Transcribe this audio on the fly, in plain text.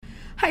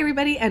Hi,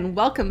 everybody, and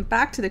welcome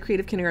back to the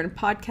Creative Kindergarten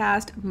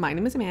Podcast. My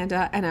name is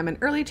Amanda, and I'm an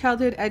early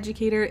childhood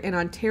educator in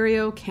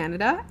Ontario,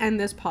 Canada. And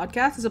this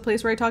podcast is a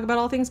place where I talk about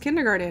all things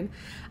kindergarten.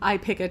 I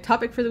pick a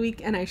topic for the week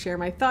and I share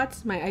my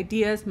thoughts, my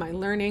ideas, my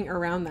learning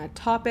around that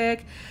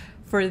topic.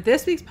 For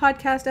this week's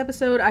podcast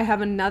episode, I have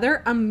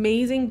another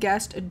amazing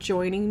guest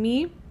joining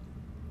me.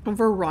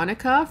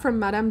 Veronica from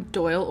Madame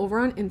Doyle over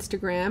on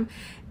Instagram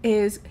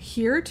is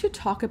here to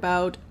talk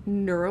about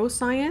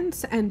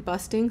neuroscience and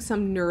busting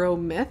some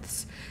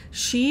neuromyths.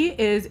 She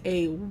is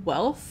a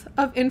wealth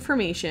of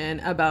information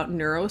about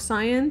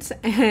neuroscience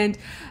and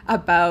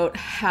about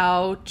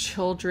how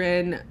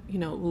children,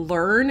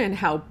 learn and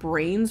how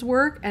brains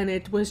work. And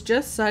it was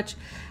just such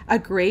a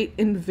great,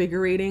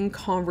 invigorating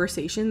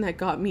conversation that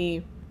got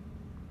me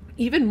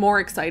even more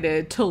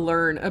excited to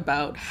learn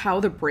about how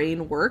the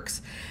brain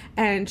works.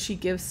 And she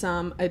gives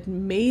some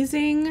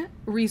amazing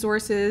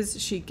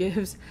resources. She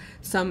gives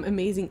some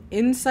amazing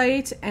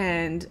insight.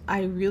 And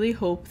I really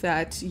hope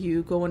that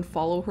you go and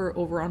follow her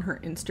over on her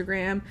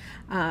Instagram.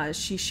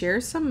 She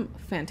shares some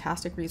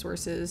fantastic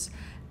resources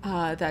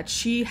that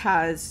she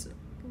has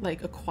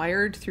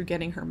acquired through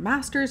getting her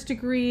master's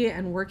degree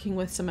and working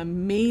with some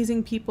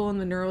amazing people in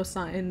the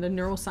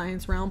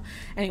neuroscience realm.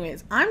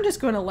 Anyways, I'm just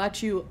going to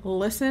let you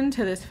listen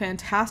to this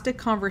fantastic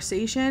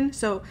conversation.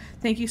 So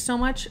thank you so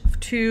much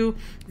to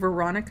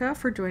Veronica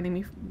for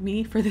joining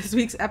me for this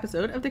week's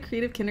episode of the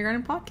Creative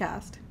Kindergarten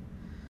Podcast.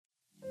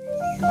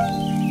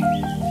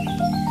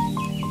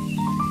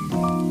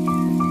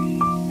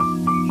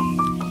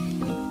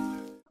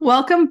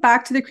 Welcome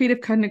back to the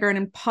Creative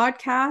Kindergarten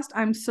Podcast.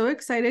 I'm so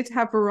excited to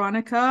have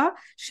Veronica.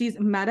 She's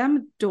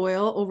Madame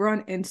Doyle over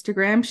on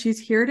Instagram. She's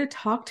here to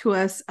talk to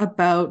us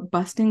about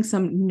busting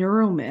some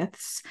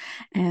neuromyths.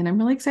 And I'm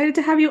really excited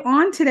to have you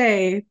on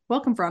today.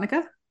 Welcome,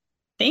 Veronica.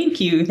 Thank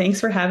you. Thanks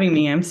for having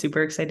me. I'm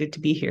super excited to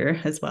be here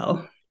as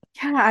well.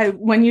 Yeah,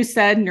 when you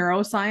said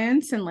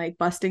neuroscience and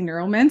busting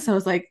neuromyths, I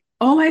was like,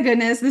 oh my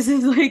goodness, this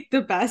is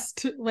the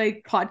best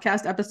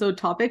podcast episode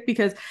topic,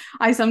 because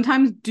I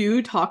sometimes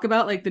do talk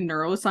about the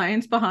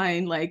neuroscience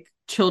behind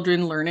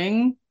children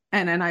learning.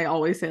 And then I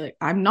always say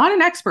I'm not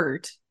an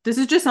expert. This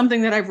is just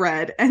something that I've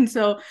read. And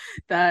so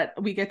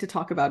that we get to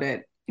talk about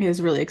it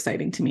is really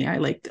exciting to me.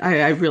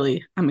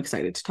 I'm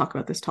excited to talk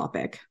about this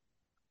topic.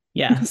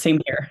 Yeah, same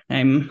here.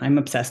 I'm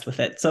obsessed with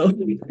it. So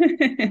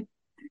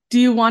do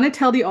you want to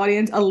tell the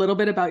audience a little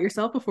bit about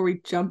yourself before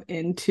we jump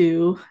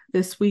into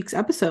this week's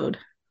episode?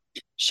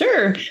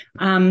 Sure.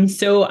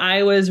 So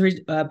I was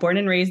born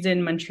and raised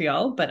in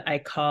Montreal, but I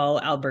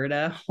call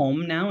Alberta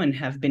home now and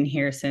have been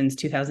here since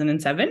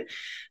 2007.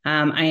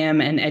 I am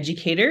an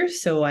educator,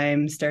 so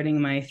I'm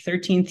starting my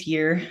 13th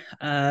year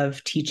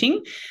of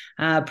teaching,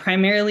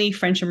 primarily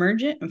French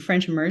immersion.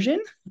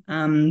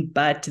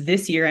 But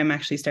this year I'm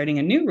actually starting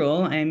a new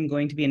role. I'm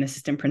going to be an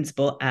assistant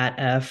principal at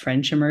a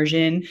French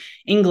immersion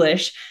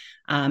English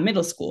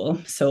middle school.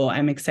 So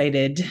I'm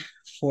excited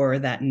for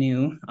that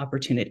new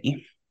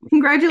opportunity.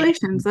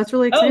 Congratulations. That's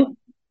really exciting. Oh,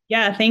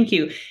 yeah, thank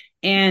you.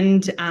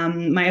 And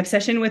my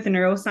obsession with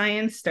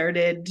neuroscience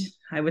started,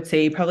 I would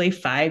say, probably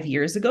 5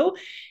 years ago.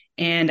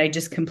 And I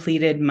just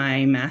completed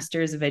my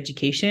Master's of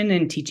Education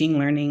in Teaching,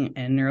 Learning,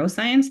 and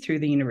Neuroscience through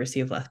the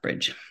University of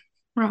Lethbridge.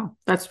 Wow,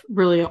 that's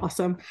really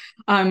awesome.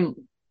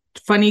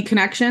 Funny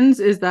connections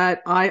is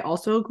that I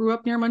also grew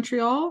up near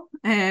Montreal,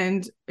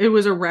 and it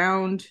was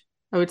around,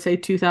 I would say,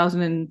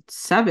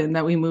 2007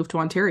 that we moved to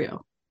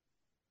Ontario.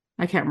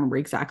 I can't remember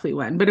exactly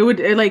when, but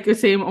it the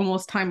same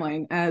almost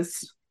timeline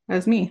as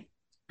me.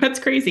 That's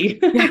crazy.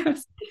 Yeah.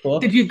 Cool.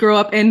 Did you grow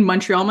up in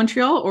Montreal,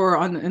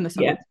 or in the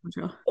suburbs of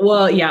Montreal?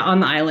 Well, yeah, on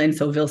the island.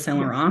 So Ville Saint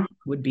Laurent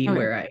would be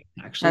where I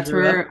actually That's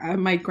grew where up.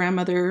 My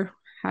grandmother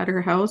had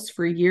her house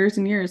for years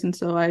and years, and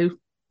so I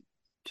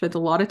spent a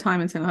lot of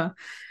time in Saint Laurent.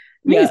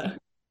 Yeah.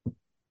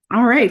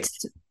 All right.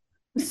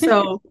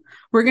 So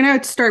we're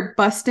gonna start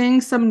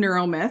busting some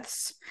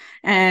neuromyths,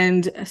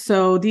 and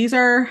so these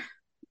are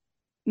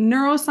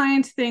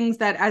neuroscience things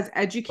that as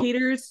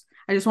educators,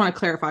 I just want to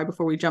clarify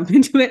before we jump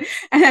into it,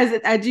 as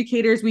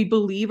educators we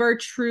believe are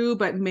true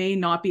but may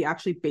not be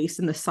actually based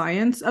in the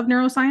science of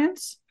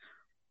neuroscience.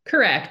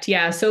 Correct.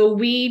 Yeah. So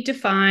we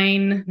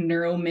define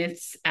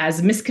neuromyths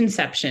as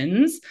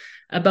misconceptions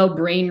about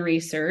brain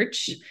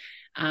research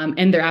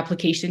and their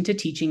application to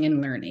teaching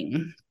and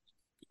learning.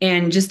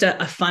 And just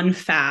a fun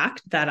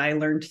fact that I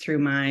learned through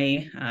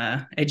my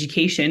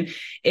education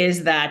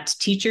is that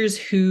teachers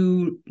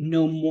who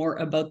know more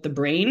about the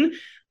brain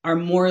are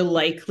more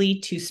likely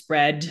to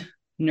spread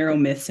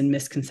neuromyths and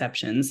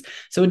misconceptions.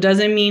 So it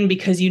doesn't mean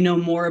because you know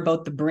more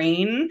about the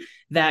brain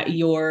that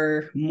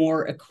you're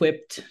more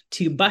equipped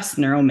to bust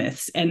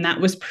neuromyths. And that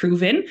was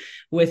proven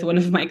with one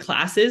of my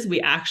classes.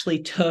 We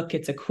actually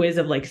it's a quiz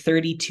of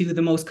 32,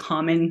 the most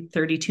common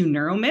 32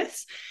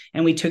 neuromyths.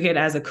 And we took it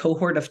as a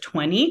cohort of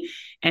 20.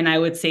 And I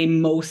would say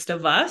most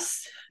of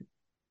us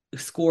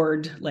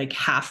scored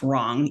half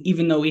wrong,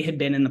 even though we had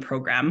been in the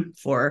program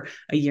for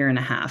a year and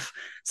a half.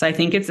 So I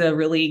think it's a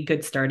really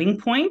good starting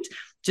point.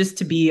 just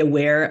to be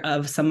aware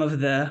of some of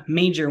the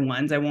major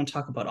ones. I won't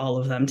talk about all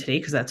of them today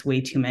because that's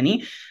way too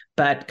many,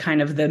 but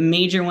kind of the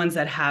major ones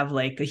that have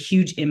like a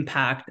huge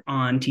impact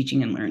on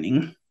teaching and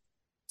learning.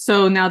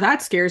 So now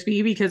that scares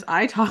me because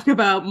I talk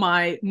about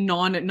my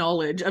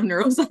non-knowledge of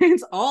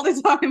neuroscience all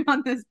the time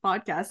on this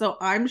podcast. So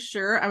I'm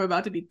sure I'm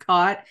about to be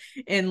caught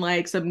in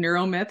like some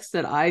neuromyths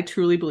that I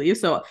truly believe.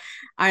 So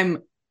I'm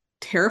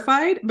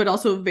terrified, but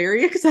also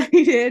very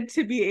excited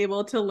to be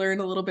able to learn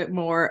a little bit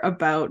more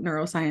about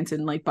neuroscience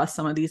and like bust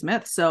some of these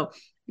myths. So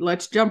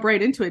let's jump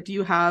right into it. Do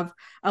you have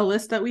a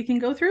list that we can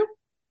go through?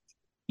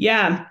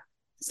 Yeah.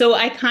 So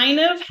I kind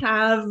of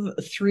have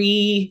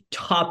three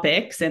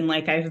topics and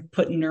like I've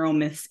put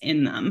neuromyths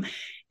in them.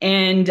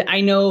 And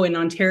I know in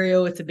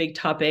Ontario, it's a big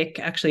topic,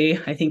 actually,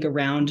 I think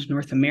around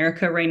North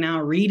America right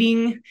now,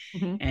 reading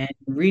and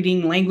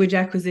reading language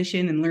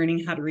acquisition and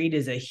learning how to read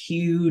is a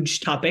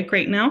huge topic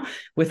right now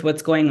with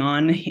what's going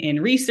on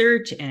in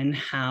research and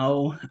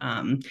how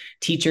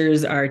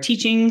teachers are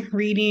teaching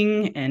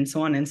reading and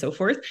so on and so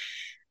forth.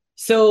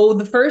 So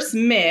the first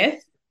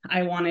myth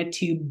I wanted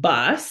to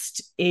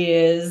bust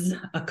is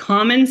a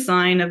common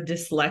sign of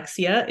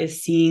dyslexia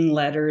is seeing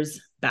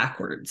letters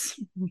backwards.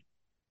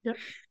 Yep.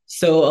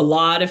 So a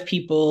lot of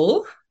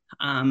people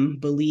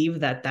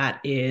believe that that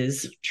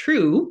is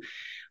true,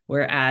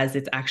 whereas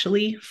it's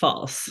actually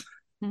false.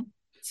 Mm-hmm.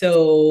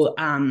 So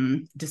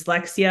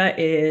dyslexia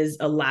is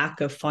a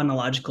lack of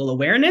phonological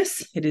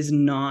awareness. It is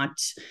not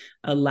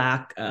a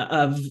lack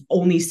of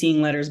only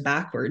seeing letters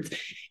backwards.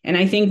 And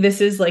I think this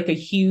is like a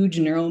huge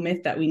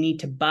neuromyth that we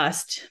need to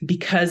bust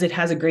because it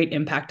has a great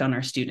impact on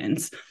our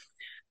students.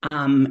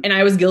 And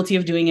I was guilty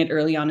of doing it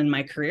early on in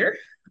my career.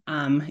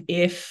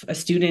 If a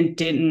student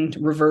didn't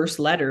reverse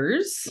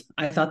letters,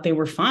 I thought they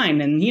were fine,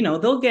 and you know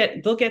they'll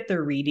get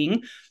their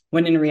reading,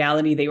 when in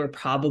reality they were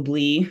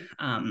probably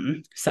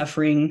not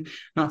suffering,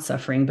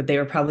 but they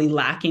were probably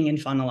lacking in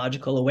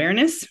phonological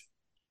awareness,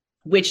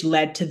 which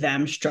led to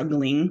them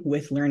struggling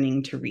with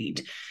learning to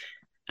read.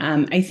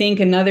 I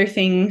think another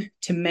thing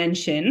to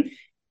mention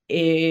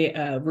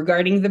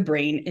regarding the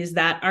brain is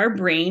that our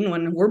brain,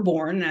 when we're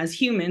born as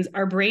humans,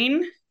 our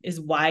brain is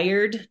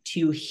wired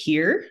to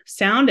hear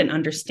sound and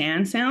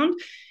understand sound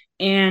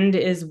and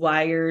is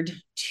wired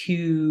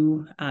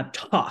to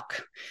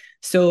talk.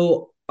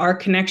 So our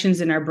connections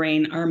in our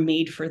brain are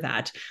made for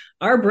that.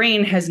 Our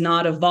brain has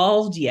not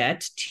evolved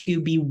yet to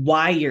be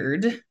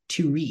wired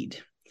to read.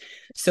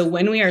 So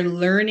when we are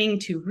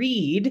learning to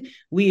read,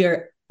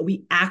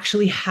 we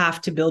actually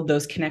have to build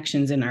those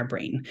connections in our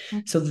brain.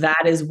 So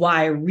that is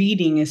why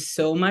reading is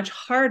so much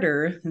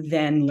harder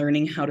than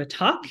learning how to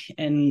talk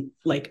and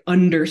like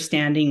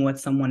understanding what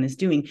someone is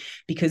doing,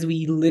 because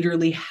we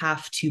literally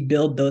have to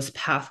build those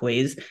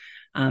pathways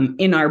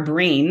in our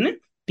brain,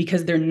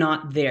 because they're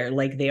not there.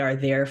 Like they are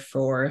there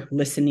for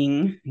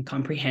listening and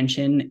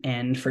comprehension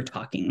and for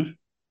talking.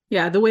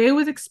 Yeah, the way it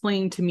was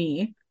explained to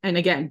me, and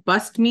again,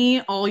 bust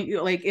me all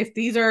you like if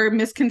these are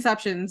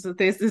misconceptions,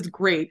 this is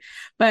great.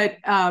 But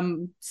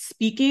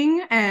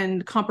speaking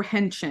and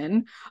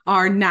comprehension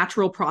are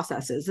natural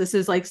processes. This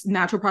is like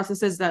natural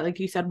processes that, like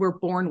you said, we're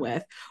born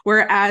with.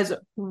 Whereas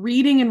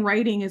reading and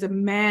writing is a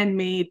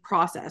man-made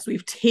process.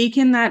 We've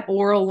taken that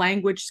oral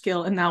language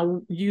skill and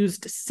now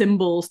used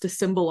symbols to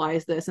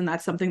symbolize this. And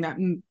that's something that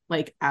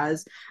like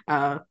as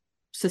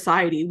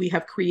society we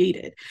have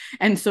created.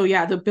 And so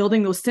yeah, the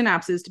building those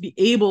synapses to be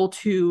able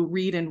to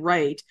read and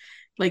write,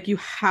 like you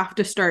have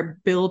to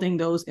start building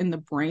those in the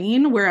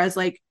brain, whereas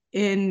like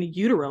in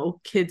utero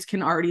kids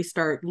can already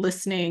start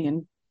listening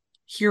and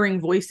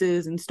hearing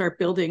voices and start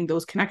building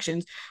those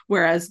connections,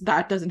 whereas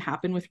that doesn't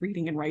happen with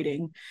reading and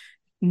writing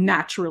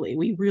naturally.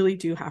 We really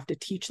do have to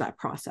teach that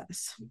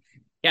process.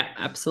 Yeah,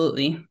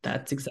 absolutely.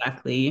 That's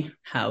exactly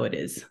how it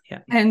is. Yeah.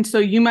 And so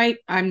you might,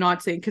 I'm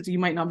not saying because you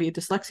might not be a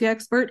dyslexia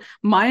expert.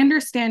 My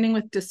understanding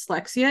with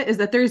dyslexia is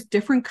that there's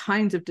different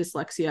kinds of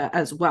dyslexia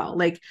as well.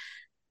 Like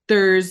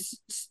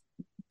there's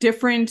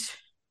different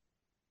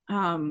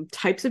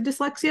types of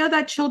dyslexia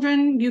that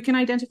children, you can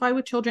identify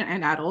with children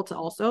and adults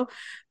also.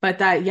 But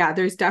that, yeah,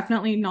 there's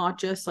definitely not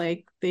just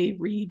like they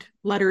read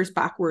letters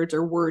backwards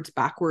or words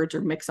backwards or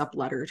mix up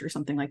letters or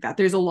something like that.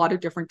 There's a lot of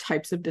different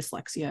types of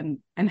dyslexia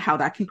and how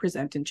that can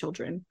present in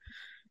children.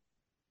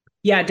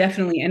 Yeah,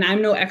 definitely. And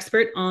I'm no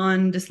expert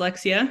on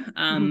dyslexia.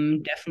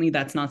 Definitely,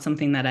 that's not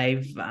something that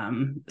I've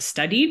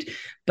studied.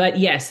 But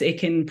yes, it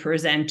can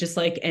present just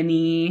like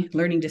any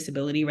learning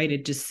disability, right?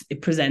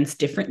 It presents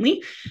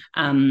differently.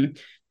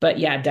 But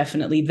yeah,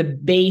 definitely the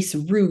base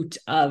root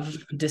of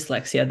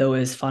dyslexia, though,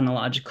 is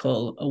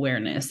phonological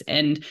awareness.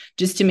 And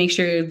just to make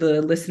sure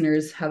the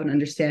listeners have an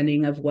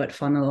understanding of what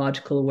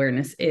phonological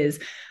awareness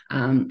is,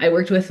 I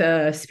worked with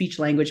a speech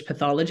language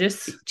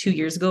pathologist 2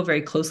 years ago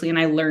very closely, and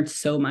I learned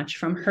so much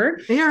from her.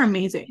 They are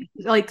amazing.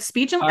 Like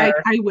speech and I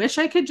wish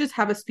I could just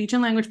have a speech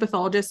and language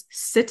pathologist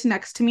sit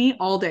next to me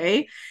all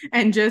day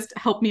and just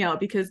help me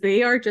out, because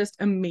they are just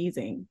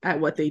amazing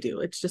at what they do.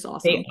 It's just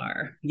awesome. They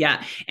are.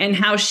 Yeah. And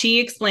how she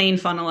explained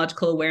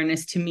phonological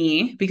awareness to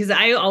me, because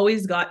I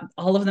always got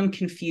all of them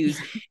confused,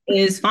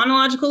 is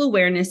phonological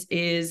awareness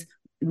is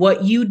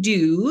what you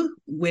do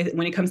with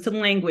when it comes to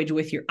language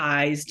with your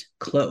eyes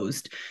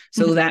closed.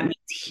 So that means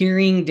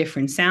hearing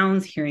different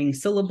sounds, hearing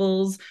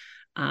syllables,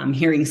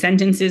 hearing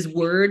sentences,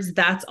 words.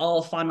 That's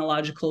all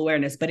phonological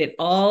awareness, but it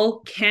all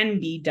can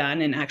be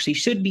done and actually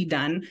should be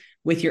done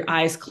with your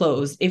eyes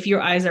closed. If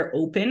your eyes are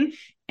open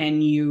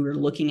and you're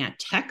looking at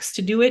text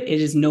to do it,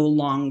 it is no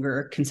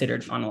longer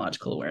considered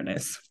phonological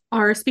awareness.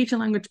 Our speech and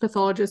language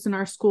pathologist in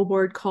our school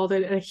board called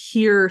it a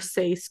hear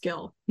say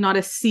skill, not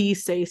a see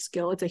say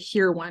skill. It's a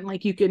hear one.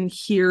 Like you can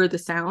hear the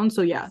sound.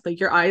 So yeah, like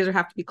your eyes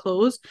have to be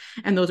closed,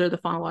 and those are the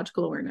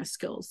phonological awareness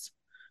skills.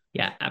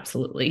 Yeah,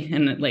 absolutely.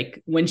 And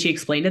like when she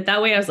explained it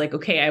that way, I was like,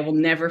 okay, I will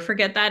never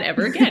forget that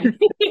ever again.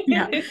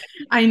 Yeah.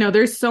 I know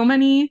there's so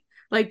many,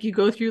 like you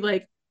go through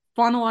like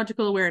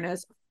phonological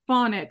awareness,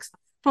 phonics,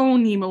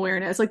 phoneme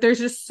awareness. Like there's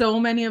just so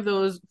many of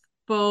those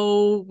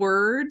faux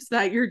words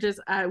that you're just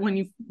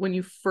when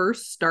you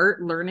first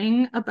start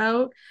learning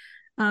about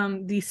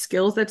these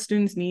skills that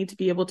students need to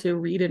be able to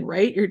read and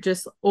write, you're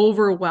just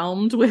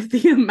overwhelmed with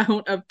the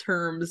amount of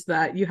terms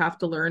that you have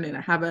to learn and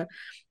have a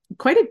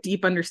quite a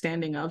deep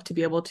understanding of to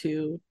be able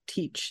to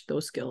teach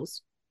those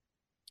skills.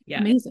 Yeah.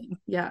 Amazing.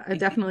 Yeah, I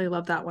definitely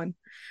love that one.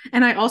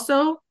 And I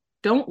also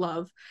don't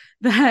love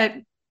that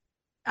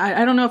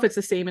I don't know if it's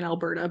the same in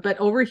Alberta, but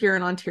over here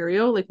in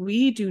Ontario, like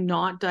we do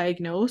not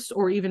diagnose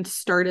or even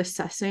start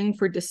assessing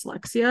for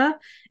dyslexia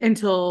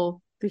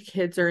until the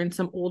kids are in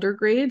some older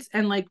grades.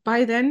 And like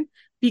by then,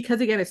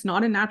 because again, it's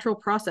not a natural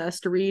process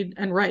to read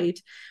and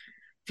write,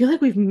 I feel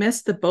like we've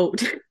missed the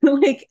boat.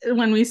 Like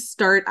when we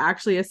start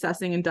actually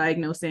assessing and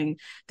diagnosing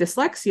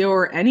dyslexia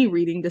or any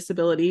reading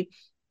disability,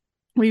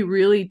 we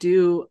really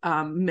do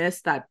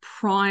miss that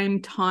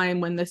prime time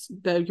when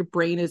your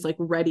brain is like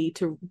ready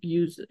to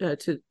use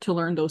to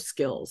learn those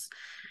skills.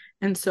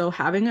 And so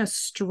having a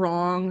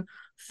strong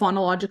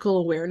phonological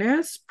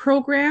awareness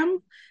program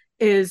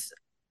is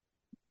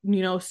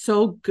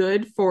so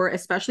good for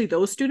especially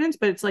those students,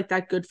 but it's like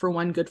that good for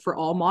one, good for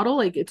all model.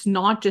 Like it's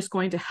not just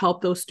going to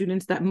help those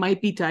students that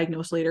might be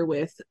diagnosed later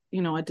with a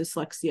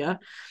dyslexia,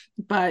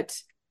 but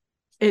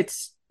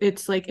it's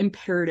like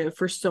imperative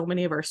for so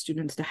many of our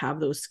students to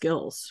have those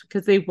skills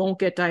because they won't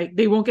get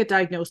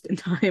diagnosed in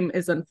time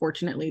is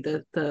unfortunately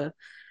the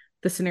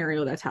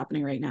scenario that's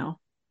happening right now.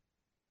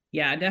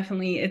 Yeah,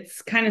 definitely.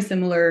 It's kind of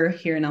similar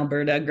here in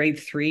Alberta. Grade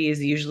 3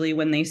 is usually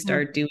when they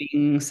start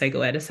doing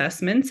psychoed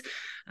assessments.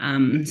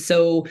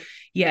 So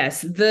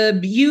yes, the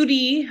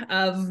beauty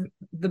of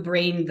the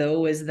brain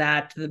though is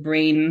that the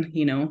brain,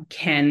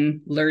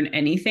 can learn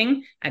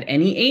anything at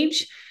any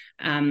age.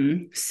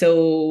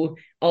 So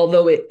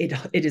although it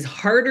is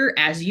harder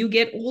as you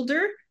get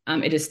older,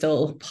 it is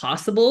still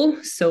possible.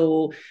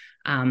 So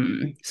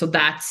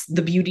that's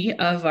the beauty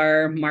of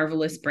our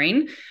marvelous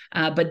brain.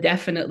 But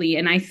definitely,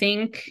 and I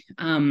think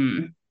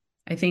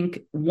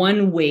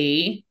one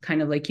way,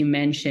 kind of like you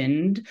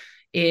mentioned,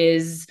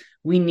 is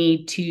we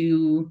need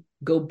to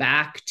go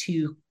back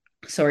to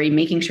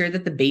making sure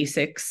that the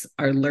basics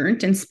are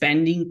learned and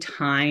spending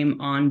time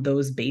on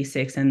those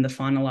basics and the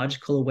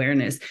phonological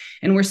awareness.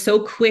 And we're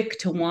so quick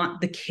to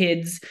want the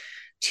kids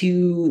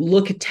to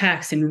look at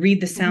text and read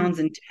the sounds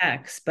in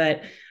text,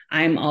 but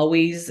I'm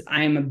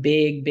a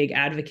big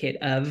advocate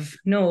of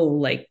no,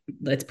 like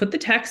let's put the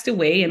text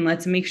away and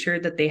let's make sure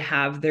that they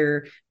have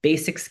their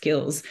basic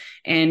skills.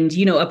 And,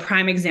 a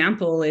prime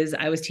example is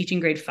I was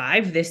teaching grade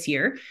 5 this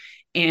year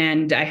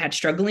and I had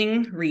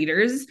struggling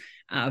readers,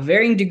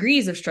 varying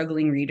degrees of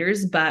struggling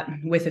readers, but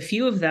with a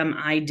few of them,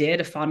 I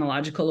did a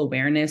phonological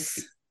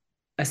awareness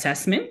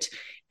assessment.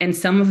 And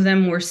some of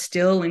them were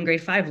still in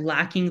grade 5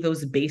 lacking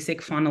those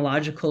basic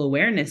phonological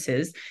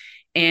awarenesses.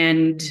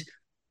 And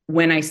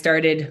when I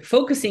started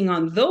focusing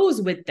on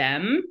those with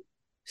them,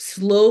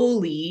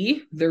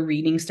 slowly the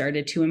reading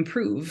started to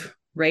improve,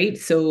 right?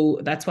 So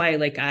that's why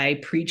I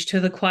preach to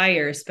the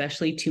choir,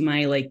 especially to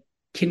my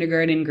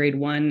kindergarten, grade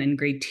 1 and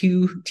grade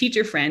 2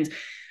 teacher friends.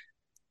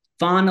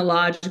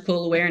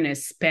 Phonological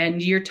awareness,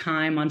 spend your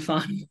time on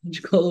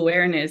phonological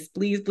awareness,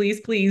 please,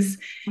 please, please.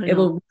 It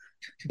will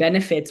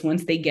benefits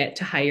once they get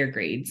to higher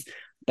grades.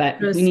 But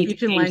the we need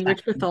speech and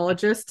language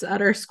pathologists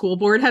at our school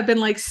board have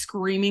been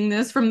screaming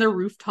this from the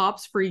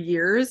rooftops for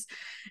years.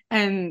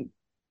 And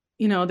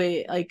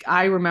they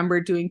I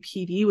remember doing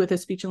PD with a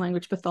speech and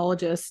language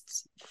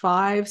pathologist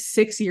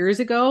 5-6 years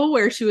ago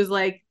where she was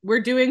like,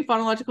 we're doing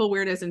phonological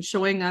awareness and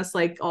showing us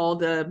all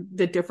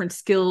the different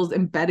skills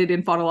embedded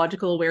in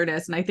phonological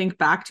awareness. And I think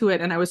back to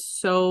it and I was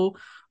so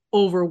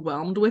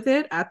overwhelmed with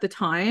it at the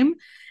time,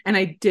 and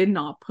I did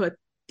not put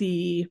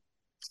the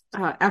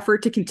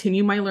effort to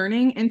continue my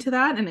learning into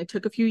that, and it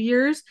took a few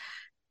years.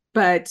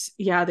 But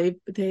yeah,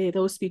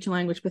 those speech and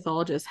language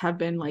pathologists have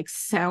been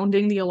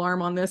sounding the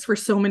alarm on this for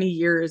so many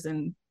years.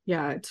 And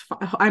yeah,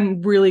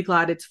 I'm really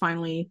glad it's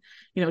finally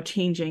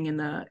changing in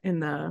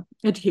the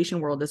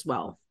education world as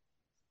well.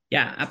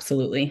 Yeah,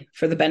 absolutely,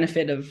 for the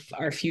benefit of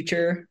our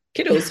future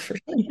kiddos. For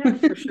sure. Yeah,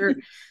 for sure.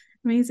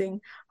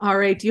 Amazing. All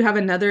right, do you have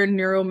another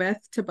neuromyth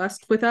to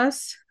bust with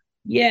us?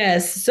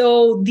 Yes.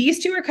 So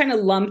these two are kind of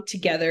lumped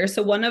together.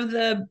 So one of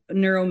the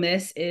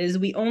neuromyths is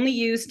we only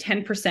use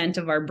 10%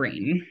 of our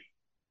brain.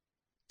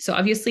 So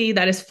obviously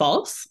that is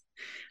false.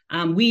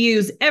 We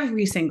use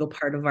every single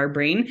part of our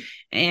brain.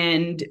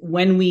 And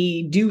when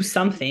we do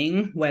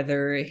something,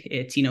 whether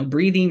it's,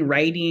 breathing,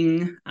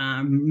 writing,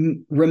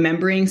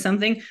 remembering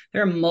something,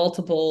 there are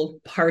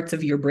multiple parts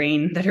of your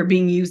brain that are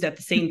being used at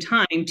the same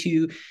time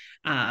to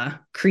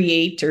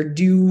create or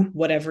do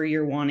whatever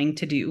you're wanting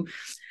to do.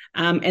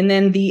 And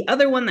then the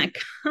other one that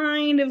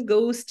kind of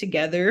goes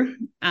together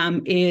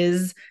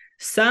is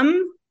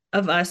some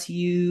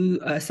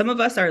some of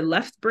us are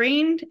left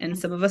brained and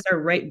some of us are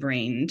right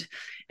brained.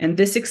 And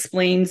this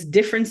explains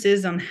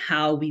differences on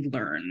how we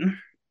learn.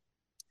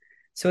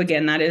 So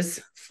again, that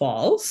is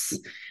false.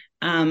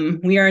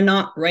 We are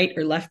not right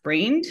or left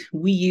brained.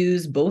 We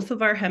use both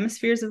of our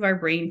hemispheres of our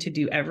brain to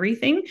do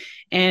everything.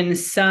 And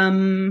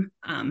some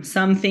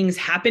things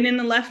happen in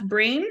the left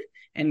brain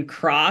and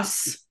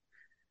cross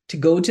to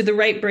go to the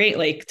right brain,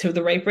 like to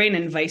the right brain,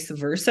 and vice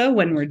versa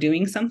when we're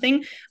doing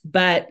something.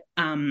 But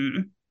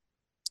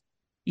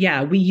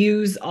yeah, we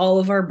use all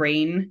of our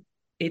brain.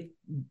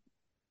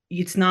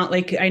 It's not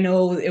like, I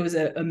know it was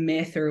a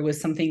myth or it was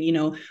something,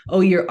 oh,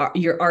 you're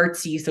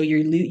artsy, so you're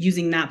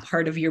using that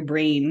part of your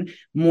brain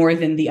more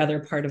than the other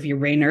part of your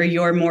brain, or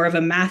you're more of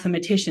a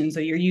mathematician, so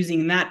you're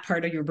using that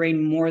part of your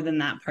brain more than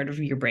that part of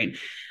your brain.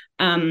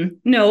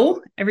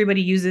 No,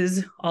 everybody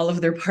uses all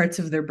of their parts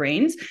of their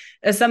brains.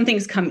 Some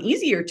things come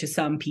easier to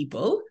some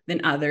people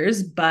than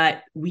others,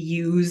 but we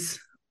use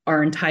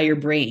our entire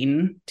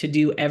brain to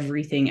do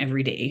everything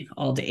every day,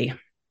 all day.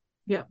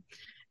 Yeah.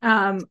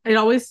 It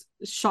always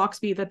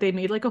shocks me that they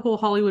made like a whole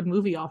Hollywood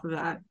movie off of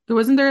that.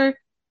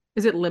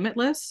 Is it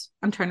Limitless?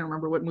 I'm trying to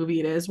remember what movie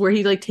it is, where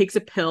he like takes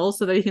a pill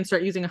so that he can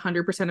start using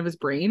 100% of his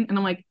brain. And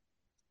I'm like,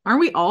 aren't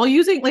we all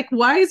using, like,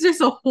 why is this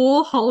a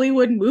whole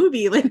Hollywood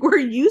movie? Like, we're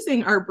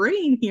using our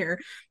brain here.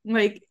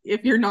 Like,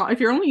 if you're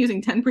only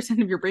using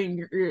 10% of your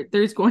brain,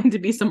 there's going to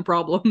be some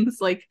problems.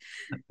 Like,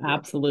 the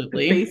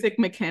Absolutely. basic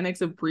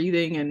mechanics of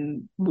breathing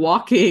and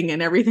walking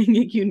and everything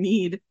you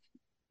need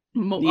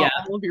Yeah.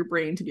 all of your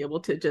brain to be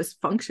able to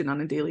just function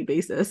on a daily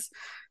basis.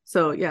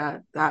 So yeah,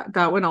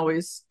 that one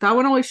always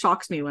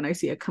shocks me when I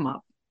see it come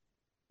up,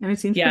 and it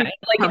seems Yeah, pretty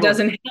like it prevalent.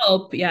 doesn't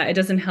help. Yeah, it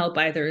doesn't help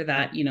either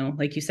that,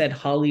 like you said,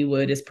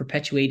 Hollywood is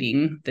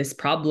perpetuating this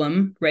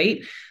problem,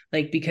 right?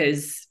 Like,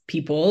 because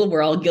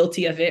we're all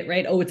guilty of it,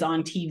 right? Oh, it's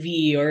on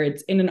TV or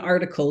it's in an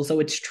article, so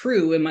it's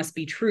true. It must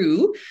be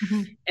true.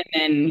 Mhm. And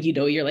then,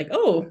 you're like,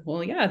 oh,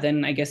 well, yeah,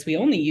 then I guess we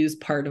only use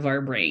part of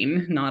our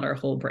brain, not our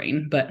whole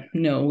brain. But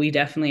no,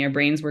 our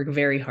brains work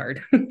very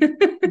hard.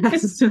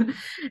 Yes.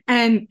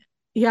 And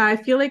yeah, I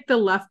feel like the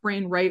left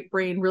brain, right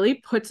brain really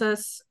puts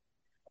us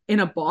in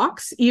a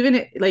box.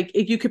 Even like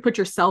if you could put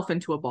yourself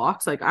into a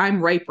box, like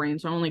I'm right brain,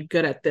 so I'm only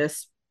good at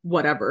this,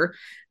 whatever.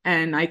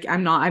 And I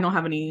don't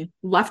have any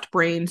left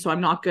brain, so I'm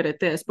not good at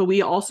this. But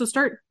we also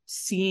start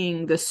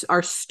seeing this,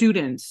 our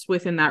students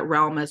within that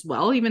realm as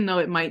well, even though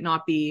it might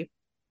not be,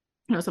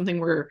 something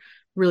we're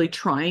really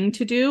trying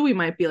to do. We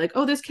might be like,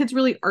 oh, this kid's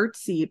really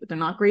artsy, but they're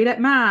not great at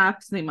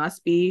math. So they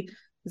must be,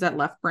 is that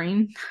left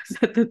brain? Is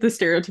that the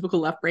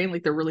stereotypical left brain?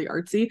 Like they're really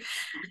artsy.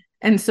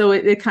 And so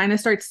it kind of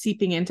starts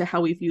seeping into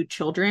how we view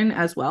children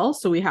as well.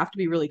 So we have to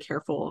be really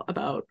careful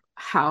about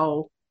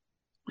how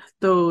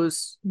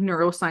those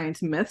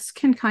neuroscience myths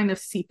can kind of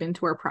seep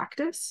into our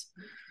practice.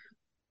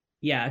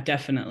 Yeah,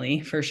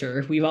 definitely, for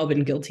sure. We've all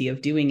been guilty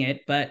of doing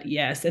it, but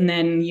yes. And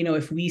then,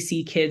 if we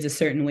see kids a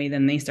certain way,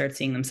 then they start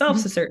seeing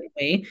themselves a certain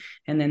way.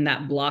 And then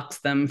that blocks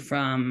them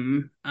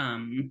from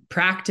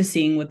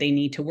practicing what they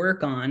need to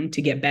work on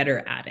to get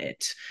better at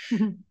it.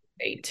 Mm-hmm.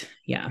 Right.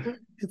 Yeah.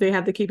 Because they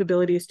have the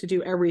capabilities to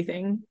do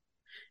everything.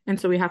 And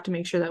so we have to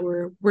make sure that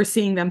we're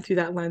seeing them through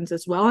that lens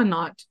as well, and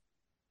not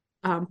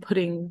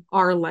putting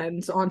our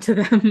lens onto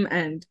them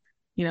and,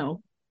 you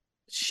know,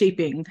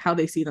 shaping how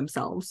they see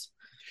themselves.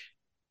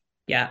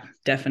 Yeah,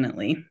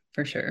 definitely.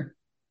 For sure.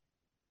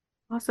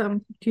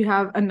 Awesome. Do you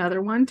have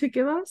another one to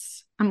give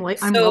us? I'm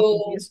loving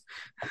So, these.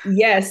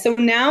 yeah. So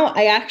now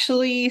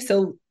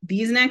so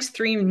these next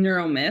three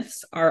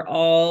neuromyths are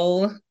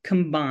all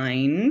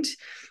combined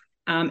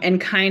and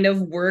kind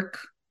of work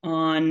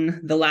on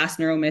the last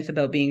neuromyth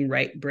about being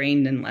right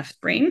brained and left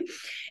brain.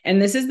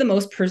 And this is the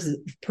most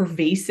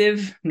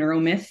pervasive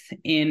neuromyth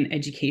in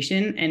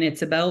education, and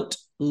it's about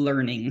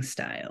learning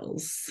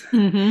styles.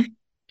 Mm-hmm.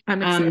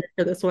 I'm Um, excited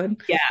for this one.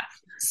 yeah.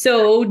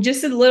 So,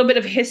 just a little bit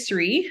of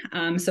history.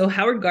 So,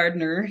 Howard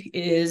Gardner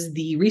is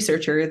the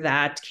researcher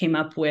that came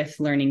up with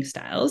learning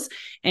styles,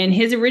 and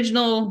his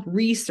original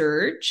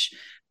research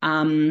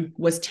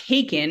was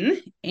taken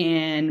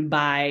and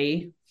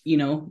by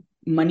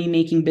money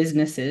making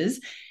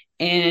businesses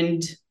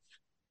and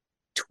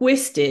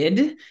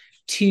twisted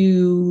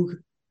to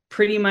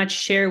pretty much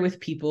share with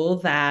people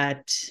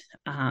that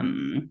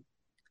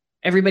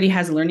everybody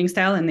has a learning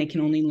style and they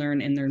can only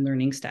learn in their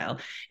learning style.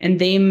 And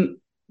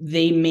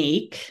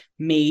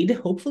they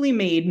hopefully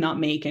made, not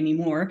make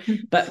anymore,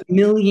 but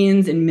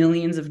millions and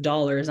millions of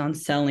dollars on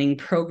selling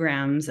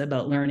programs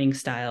about learning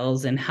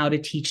styles and how to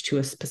teach to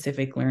a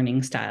specific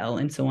learning style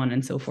and so on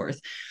and so forth.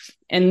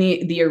 And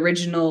the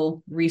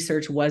original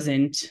research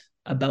wasn't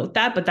about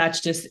that, but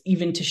that's just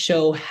even to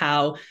show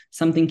how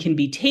something can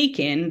be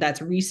taken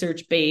that's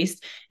research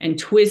based and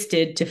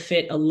twisted to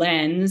fit a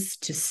lens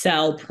to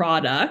sell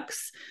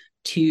products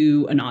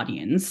to an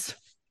audience.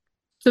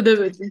 So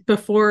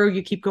before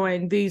you keep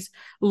going, these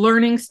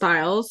learning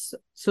styles,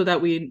 so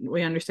that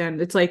we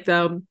understand, it's like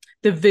the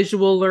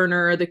visual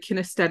learner, the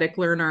kinesthetic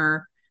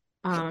learner,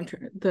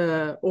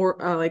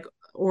 like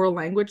oral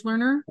language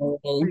learner.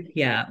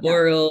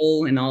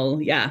 Oral and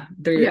all.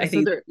 I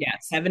think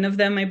 7 of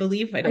them, I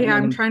believe. I don't know.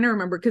 I'm trying to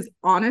remember, because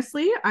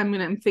honestly,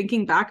 I'm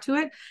thinking back to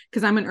it,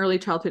 because I'm an early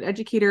childhood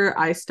educator.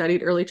 I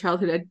studied early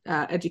childhood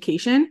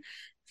education.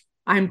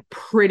 I'm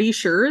pretty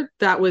sure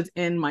that was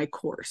in my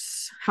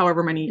course,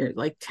 however many years,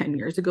 like 10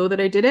 years ago that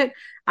I did it.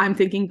 I'm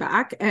thinking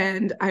back,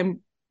 and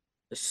I'm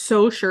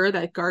so sure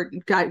that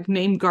guy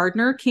named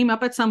Gardner came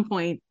up at some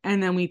point,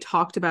 and then we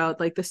talked about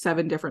like the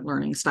 7 different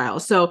learning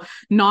styles. So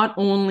not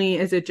only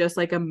is it just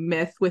like a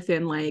myth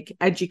within like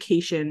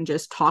education,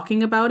 just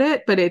talking about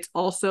it, but it's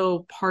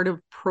also part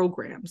of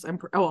programs.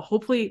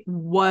 Hopefully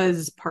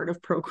was part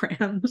of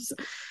programs.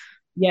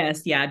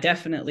 Yes, yeah,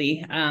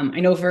 definitely. I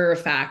know for a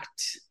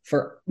fact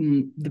for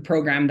the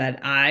program that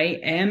I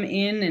am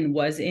in and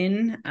was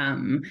in,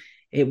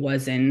 it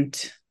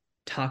wasn't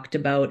talked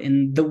about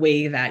in the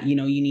way that, you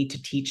need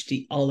to teach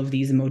all of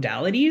these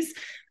modalities.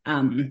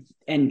 And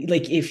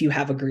like if you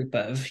have a group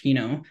of,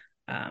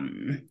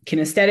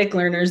 kinesthetic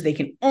learners, they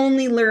can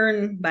only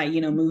learn by,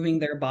 moving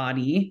their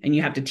body, and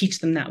you have to teach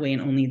them that way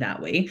and only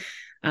that way.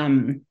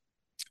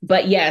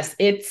 But yes,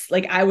 it's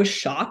like I was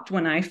shocked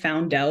when I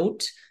found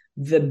out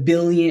the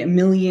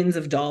millions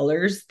of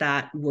dollars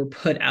that were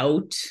put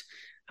out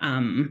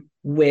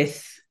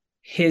with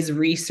his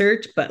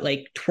research, but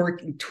like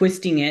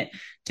twisting it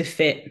to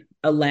fit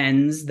a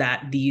lens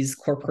that these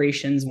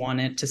corporations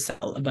wanted to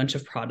sell a bunch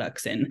of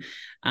products in.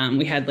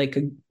 We had like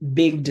a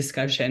big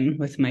discussion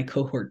with my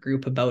cohort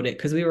group about it,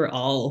 because we were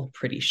all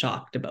pretty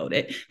shocked about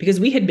it,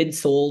 because we had been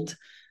sold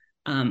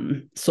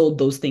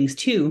those things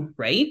too,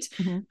 right?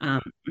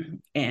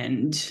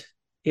 And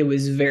it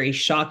was very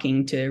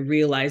shocking to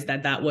realize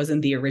that that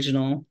wasn't the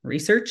original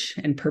research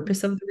and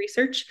purpose of the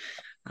research.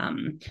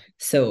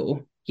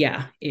 So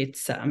yeah,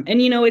 it's and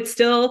it's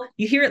still,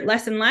 you hear it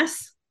less and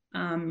less,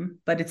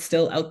 but it's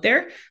still out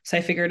there. So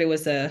I figured it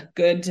was a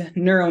good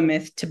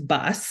neuromyth to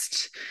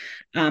bust.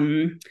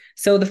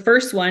 So the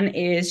first one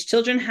is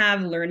children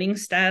have learning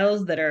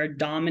styles that are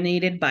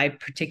dominated by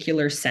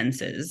particular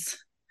senses.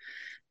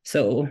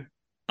 So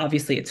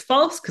obviously it's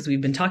false, because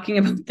we've been talking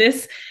about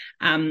this.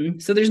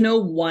 So there's no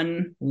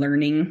one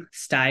learning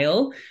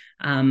style.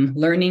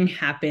 Learning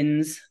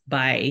happens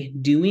by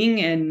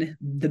doing, and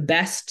the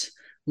best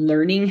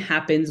learning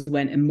happens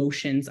when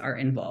emotions are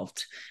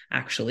involved,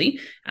 actually.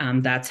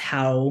 That's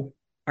how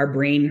our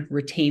brain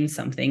retains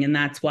something. And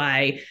that's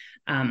why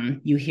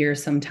you hear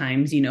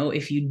sometimes,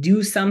 if you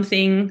do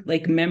something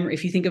like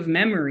if you think of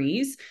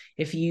memories,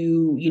 if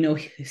you,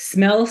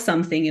 smell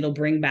something, it'll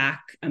bring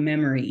back a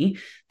memory.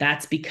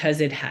 That's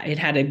because it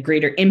had a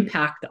greater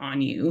impact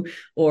on you.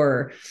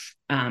 Or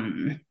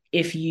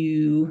if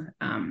you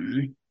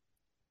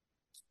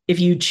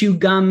chew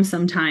gum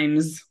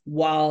sometimes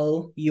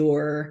while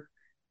you're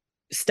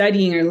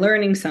studying or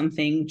learning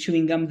something,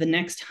 chewing gum the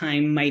next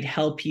time might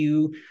help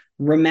you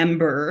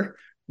remember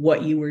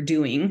what you were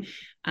doing.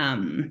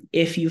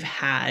 If you've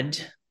had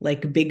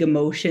like big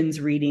emotions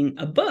reading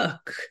a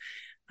book,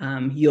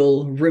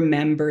 you'll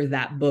remember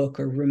that book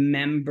or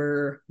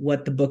remember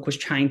what the book was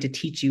trying to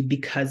teach you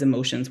because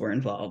emotions were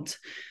involved.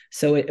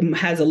 So it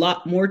has a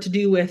lot more to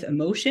do with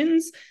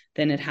emotions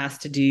than it has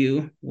to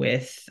do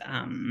with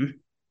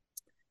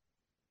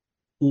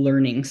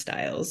learning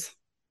styles.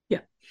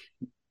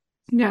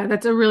 Yeah,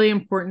 that's a really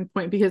important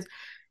point, because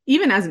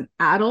even as an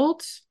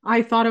adult,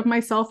 I thought of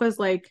myself as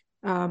like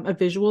a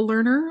visual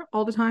learner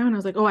all the time. And I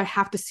was like, oh, I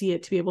have to see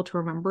it to be able to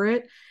remember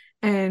it.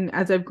 And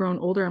as I've grown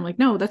older, I'm like,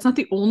 no, that's not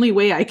the only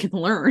way I can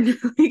learn.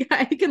 Like,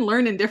 I can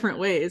learn in different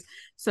ways.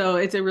 So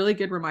it's a really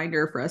good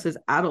reminder for us as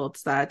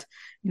adults that,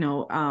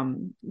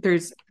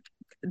 there's,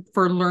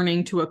 for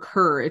learning to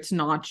occur, it's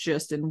not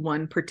just in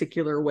one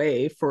particular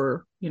way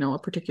for, a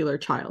particular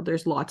child.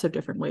 There's lots of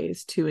different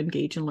ways to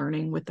engage in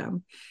learning with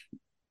them.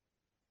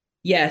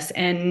 Yes.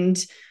 And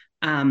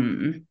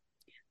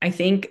I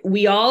think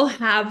we all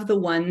have the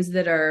ones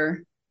that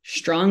are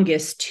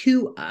strongest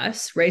to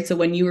us, right? So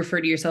when you refer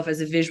to yourself as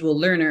a visual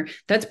learner,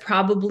 that's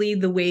probably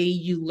the way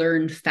you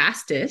learn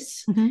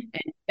fastest and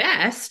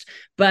best,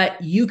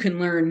 but you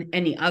can learn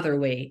any other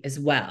way as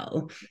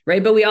well,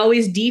 right? But we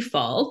always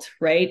default,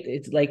 right?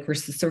 It's like we're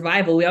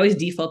survival. We always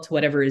default to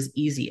whatever is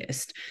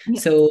easiest.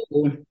 Yeah. So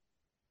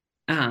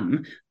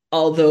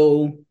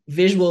although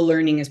visual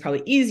learning is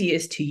probably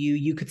easiest to you,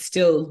 you could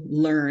still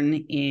learn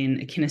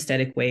in a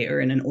kinesthetic way or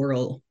in an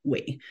oral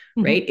way,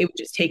 right? It would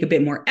just take a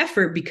bit more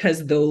effort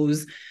because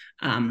those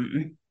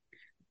um,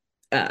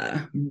 uh,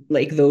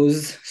 like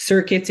those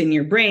circuits in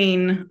your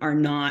brain are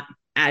not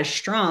as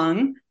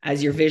strong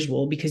as your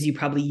visual, because you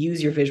probably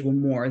use your visual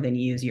more than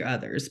you use your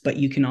others, but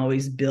you can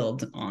always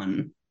build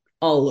on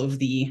all of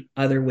the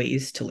other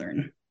ways to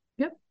learn.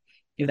 Yep.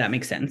 If that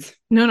makes sense.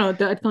 No, it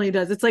definitely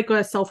does. It's like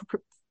a self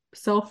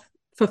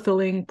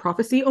fulfilling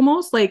prophecy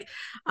almost. Like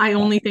I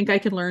only think I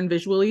can learn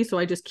visually, so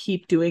I just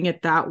keep doing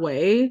it that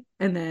way,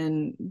 and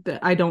then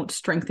I don't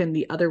strengthen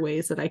the other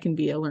ways that I can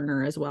be a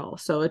learner as well.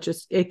 So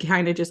it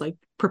kind of just like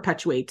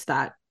perpetuates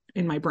that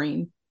in my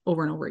brain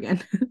over and over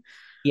again.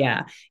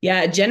 Yeah.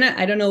 Yeah. Jenna,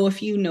 I don't know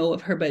if you know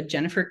of her, but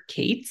Jennifer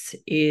Cates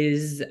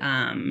is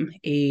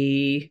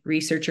a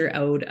researcher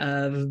out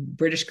of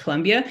British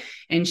Columbia.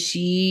 And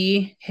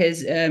she's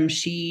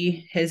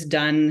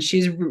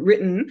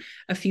written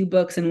a few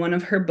books. And one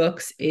of her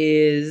books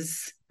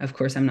is, of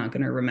course, I'm not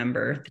going to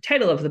remember the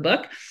title of the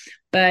book,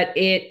 but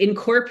it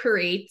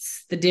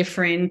incorporates the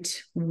different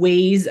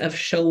ways of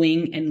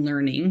showing and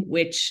learning,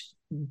 which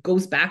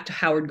goes back to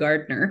Howard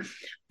Gardner,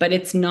 but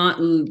it's not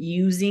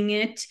using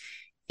it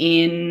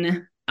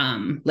in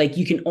like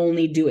you can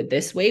only do it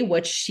this way.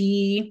 What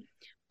she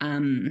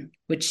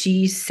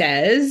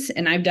says,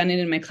 and I've done it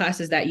in my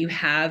classes, that you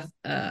have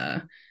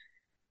a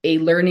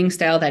learning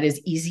style that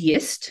is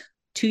easiest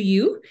to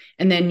you,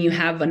 and then you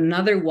have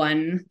another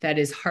one that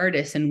is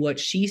hardest. And what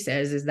she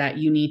says is that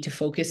you need to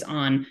focus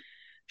on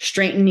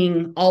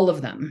strengthening all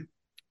of them.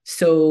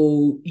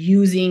 So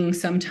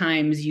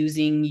sometimes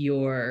using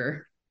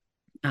your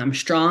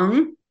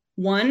strong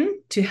one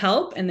to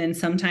help, and then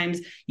sometimes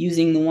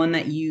using the one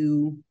that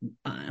you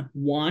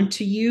want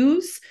to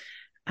use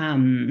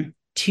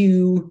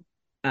to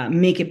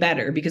make it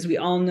better, because we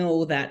all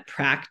know that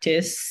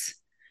practice,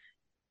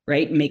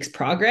 right, makes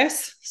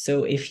progress.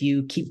 So if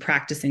you keep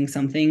practicing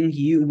something,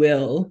 you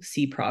will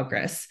see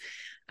progress.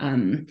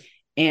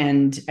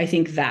 And I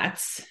think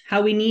that's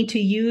how we need to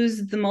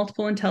use the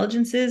multiple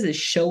intelligences, is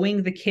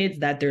showing the kids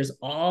that there's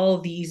all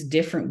these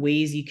different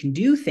ways you can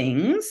do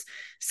things.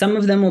 Some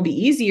of them will be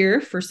easier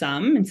for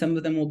some, and some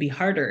of them will be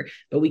harder,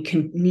 but we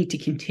need to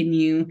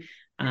continue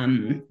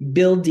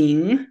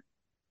building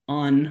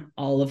on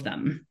all of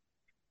them.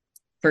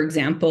 For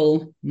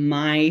example,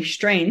 my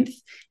strength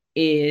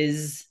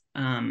is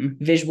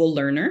visual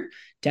learner,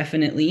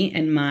 definitely.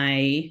 And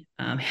my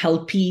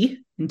helpy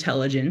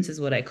intelligence is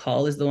what I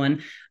call, is the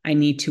one I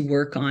need to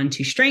work on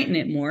to strengthen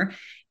it more,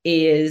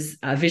 is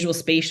visual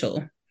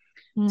spatial.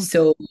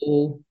 So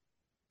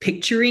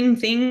picturing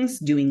things,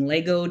 doing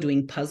Lego,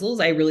 doing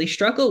puzzles, I really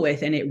struggle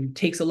with. And it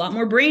takes a lot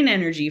more brain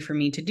energy for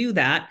me to do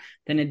that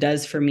than it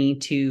does for me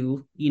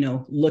to,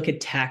 look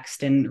at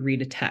text and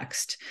read a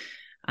text.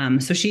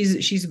 So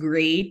she's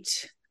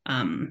great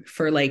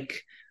for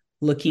like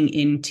looking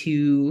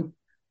into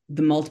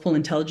the multiple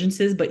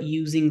intelligences, but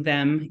using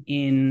them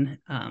in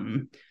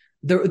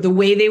the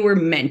way they were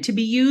meant to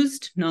be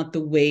used, not the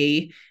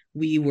way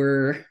we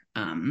were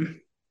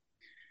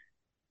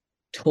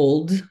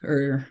told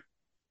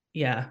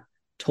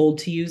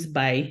to use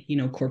by,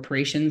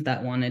 corporations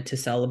that wanted to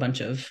sell a bunch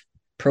of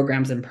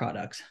programs and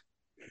products.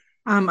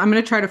 I'm going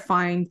to try to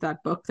find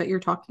that book that you're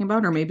talking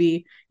about, or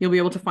maybe you'll be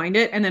able to find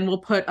it. And then we'll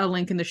put a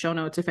link in the show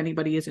notes if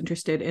anybody is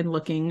interested in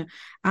looking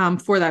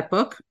for that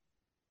book.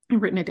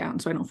 I've written it down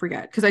so I don't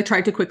forget, because I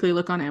tried to quickly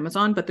look on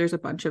Amazon, but there's a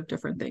bunch of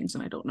different things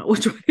and I don't know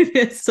which one it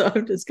is. So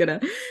I'm just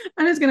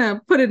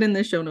gonna put it in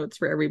the show notes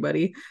for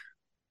everybody.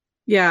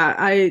 Yeah,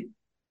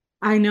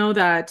 I know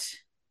that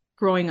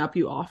growing up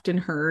you often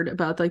heard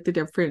about like the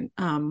different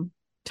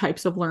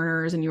types of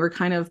learners, and you were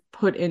kind of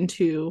put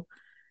into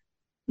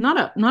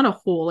not a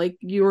whole, like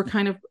you were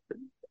kind of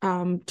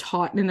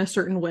taught in a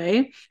certain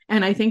way.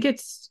 And I think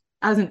it's,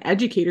 as an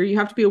educator, you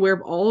have to be aware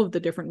of all of the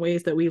different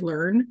ways that we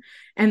learn.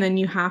 And then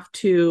you have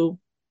to,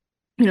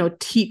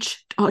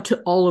 teach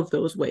to all of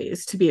those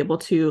ways to be able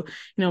to,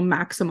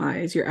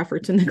 maximize your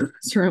efforts in the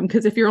classroom.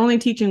 Because if you're only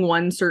teaching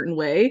one certain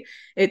way,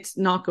 it's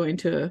not going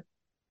to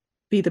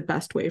be the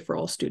best way for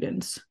all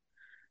students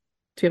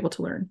to be able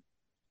to learn.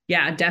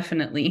 Yeah,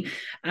 definitely.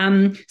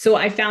 So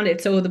I found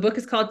it. So the book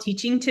is called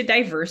Teaching to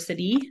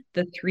Diversity,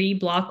 the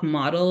 3-block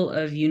model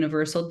of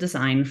universal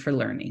design for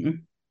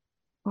learning.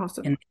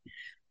 Awesome. And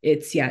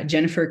it's,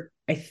 Jennifer,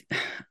 it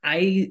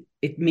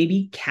may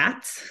be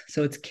Katz.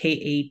 So it's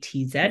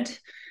Katz.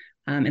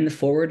 And the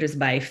foreword is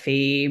by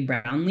Faye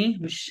Brownlee,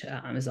 which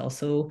is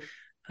also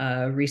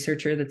a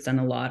researcher that's done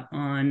a lot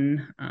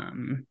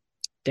on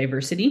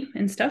diversity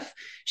and stuff.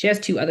 She has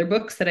 2 other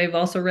books that I've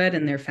also read,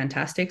 and they're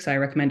fantastic. So I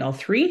recommend all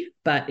 3.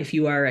 But if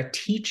you are a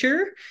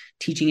teacher,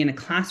 teaching in a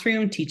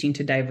classroom, teaching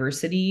to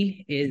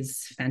diversity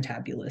is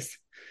fantabulous.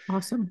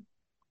 Awesome.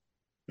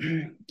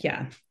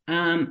 Yeah.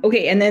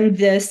 Okay. And then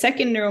the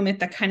second neuromyth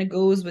that kind of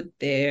goes with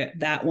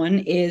that one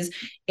is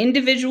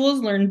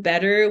individuals learn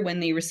better when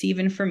they receive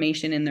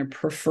information in their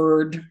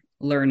preferred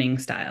learning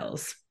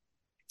styles.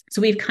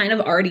 So we've kind of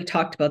already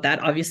talked about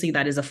that. Obviously,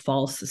 that is a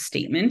false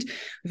statement.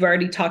 We've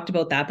already talked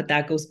about that, but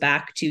that goes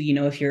back to,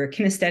 if you're a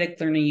kinesthetic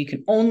learner, you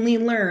can only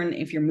learn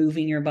if you're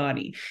moving your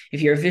body.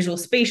 If you're a visual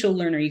spatial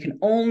learner, you can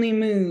only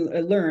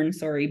learn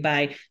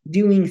by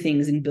doing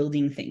things and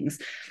building things.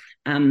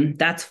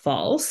 That's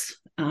false.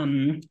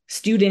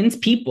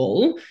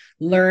 People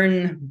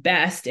learn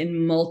best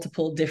in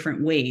multiple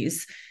different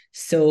ways.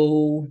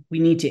 So we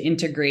need to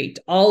integrate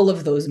all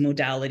of those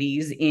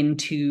modalities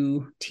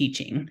into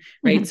teaching,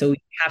 right? Mm-hmm. So you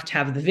have to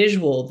have the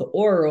visual, the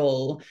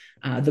oral,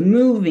 the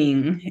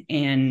moving,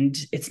 and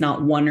it's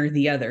not one or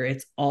the other.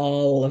 It's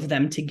all of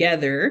them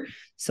together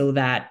so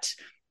that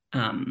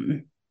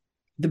the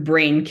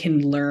brain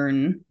can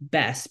learn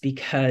best,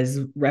 because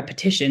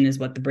repetition is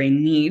what the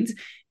brain needs,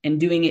 and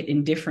doing it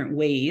in different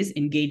ways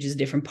engages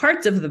different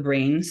parts of the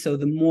brain. So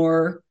the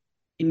more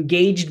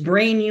engaged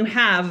brain you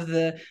have,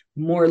 the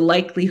more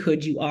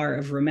likelihood you are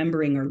of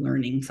remembering or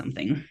learning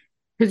something.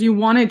 Because you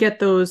want to get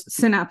those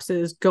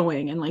synapses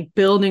going and like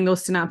building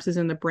those synapses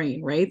in the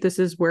brain, right? This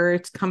is where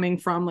it's coming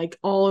from, like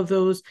all of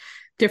those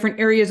different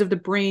areas of the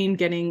brain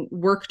getting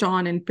worked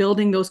on and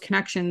building those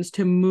connections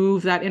to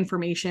move that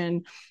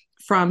information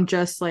from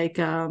just like,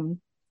 I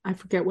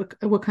forget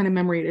what kind of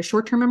memory it is,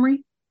 short-term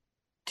memory,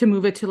 to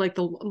move it to like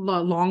the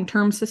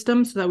long-term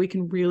system so that we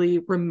can really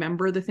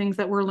remember the things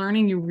that we're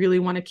learning. You really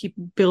want to keep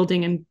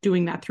building and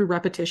doing that through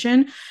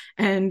repetition.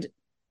 And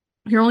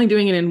you're only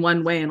doing it in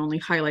one way and only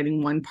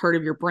highlighting one part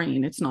of your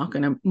brain. It's not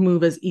going to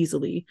move as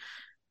easily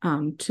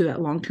to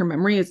that long-term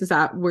memory. Is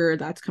that where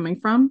that's coming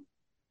from?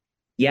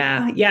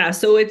 Yeah.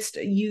 So there's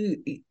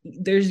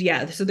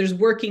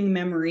working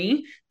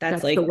memory.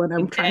 That's like the one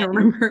I'm trying to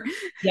remember.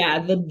 Yeah.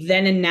 The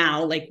then and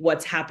now, like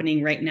what's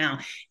happening right now.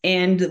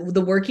 And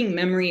the working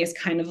memory is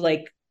kind of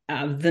like,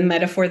 the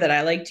metaphor that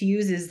I like to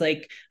use is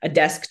like a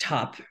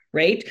desktop,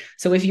 right?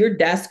 So if your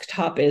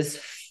desktop is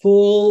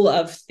full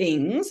of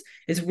things,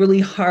 it's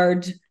really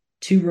hard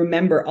to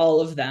remember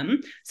all of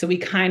them. So we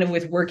kind of,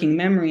 with working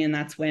memory, and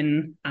that's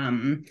when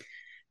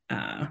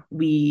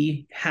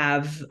we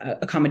have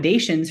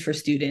accommodations for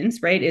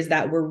students, right? Is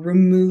that we're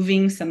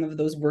removing some of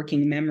those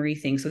working memory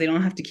things. So they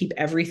don't have to keep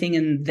everything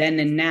in then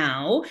and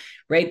now,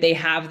 right? They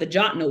have the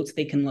jot notes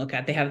they can look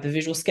at. They have the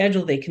visual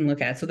schedule they can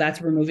look at. So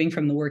that's removing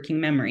from the working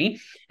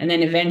memory. And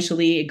then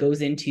eventually it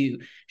goes into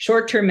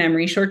short-term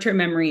memory. Short-term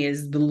memory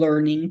is the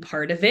learning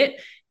part of it.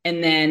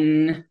 And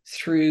then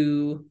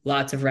through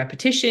lots of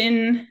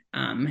repetition,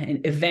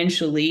 and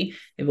eventually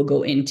it will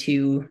go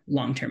into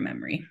long-term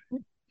memory.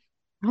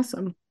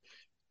 Awesome.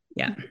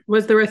 Yeah.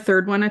 Was there a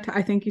third one?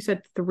 I think you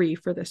said 3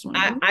 for this one.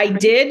 Right? I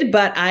did,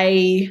 but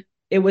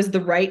it was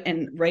the right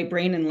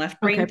brain and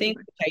left brain thing,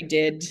 which I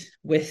did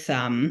with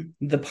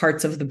the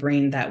parts of the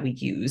brain that we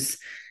use.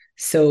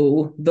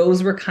 So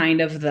those were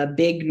kind of the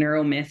big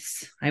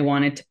neuromyths I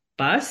wanted to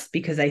bust,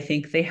 because I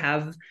think they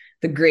have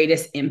the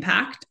greatest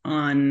impact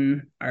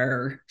on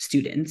our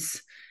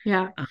students.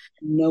 Yeah.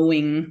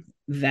 Knowing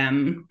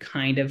them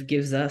kind of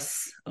gives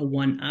us a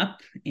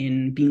one-up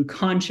in being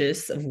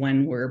conscious of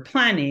when we're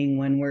planning,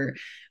 when we're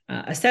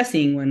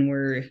assessing, when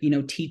we're,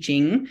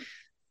 teaching,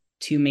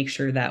 to make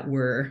sure that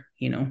we're,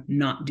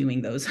 not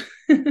doing those.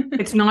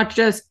 It's not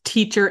just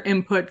teacher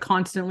input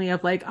constantly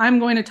of like, I'm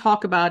going to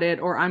talk about it,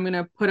 or I'm going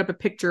to put up a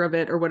picture of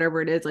it, or whatever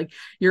it is. Like,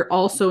 you're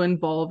also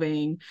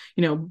involving,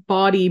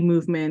 body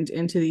movement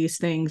into these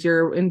things.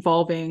 You're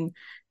involving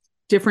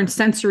different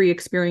sensory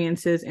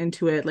experiences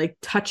into it, like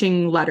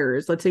touching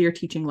letters. Let's say you're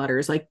teaching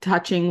letters, like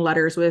touching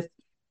letters with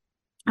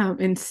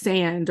in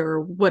sand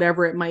or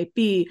whatever it might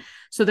be,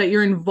 so that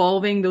you're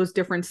involving those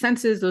different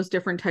senses, those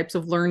different types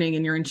of learning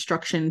in your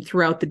instruction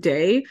throughout the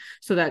day,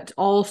 so that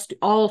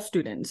all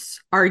students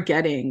are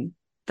getting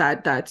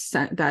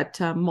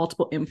that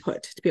multiple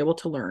input to be able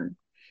to learn.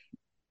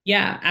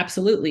 Yeah,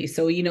 absolutely.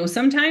 So,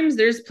 sometimes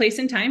there's place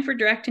and time for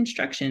direct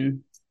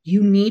instruction.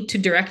 You need to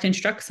direct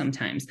instruct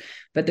sometimes,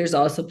 but there's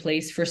also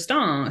place for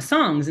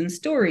songs and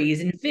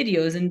stories and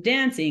videos and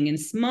dancing and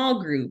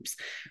small groups,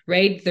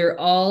 right? They're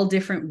all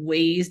different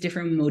ways,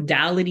 different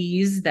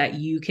modalities that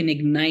you can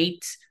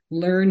ignite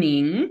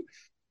learning,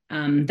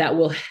 that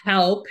will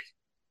help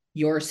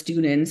your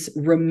students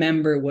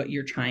remember what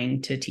you're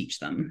trying to teach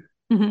them.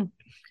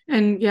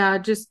 Mm-hmm.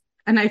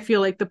 And I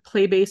feel like the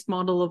play-based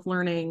model of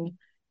learning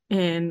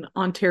in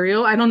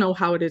Ontario, I don't know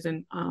how it is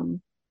in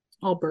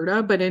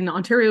Alberta, but in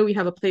Ontario, we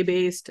have a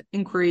play-based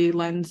inquiry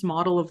lens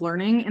model of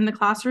learning in the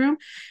classroom.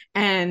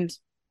 And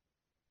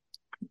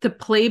the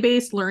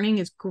play-based learning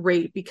is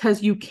great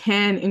because you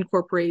can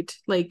incorporate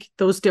like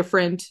those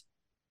different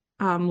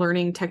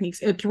learning techniques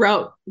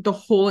throughout the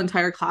whole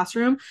entire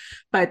classroom,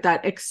 but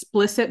that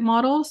explicit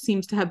model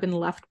seems to have been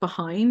left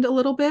behind a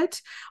little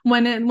bit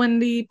when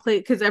the play,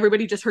 because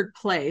everybody just heard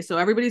play, so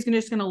everybody's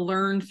just going to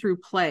learn through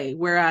play,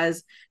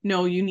 whereas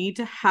no, you need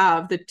to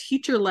have the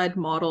teacher-led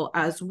model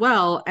as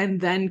well, and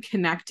then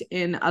connect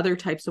in other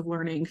types of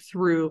learning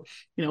through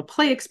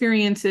play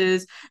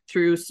experiences,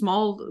 through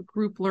small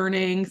group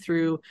learning,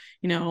 through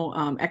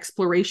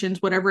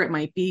explorations, whatever it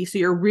might be. So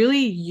you're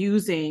really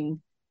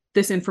using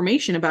this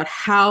information about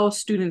how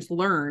students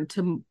learn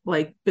to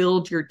like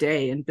build your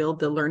day and build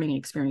the learning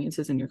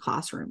experiences in your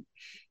classroom.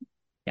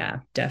 Yeah,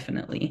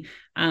 definitely.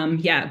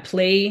 Yeah,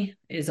 play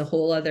is a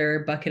whole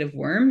other bucket of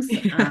worms.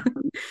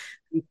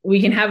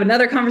 We can have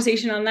another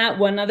conversation on that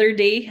one other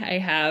day.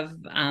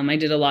 I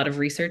did a lot of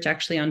research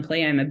actually on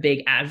play. I'm a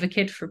big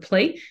advocate for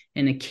play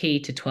in a K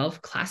to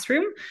 12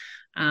 classroom.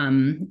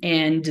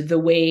 And the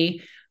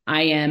way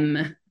I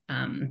am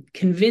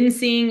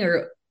convincing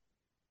or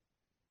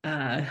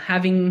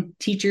having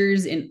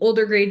teachers in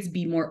older grades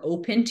be more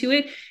open to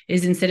it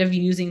is instead of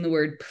using the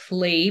word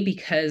play,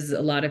 because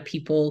a lot of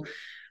people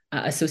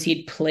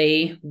associate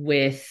play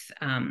with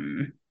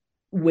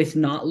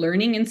not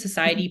learning in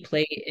society.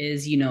 Play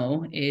is, it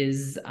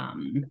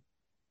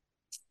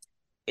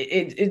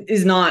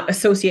is not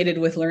associated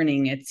with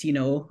learning. It's,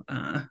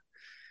 I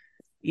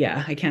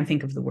can't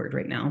think of the word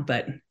right now,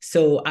 but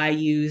so I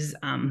use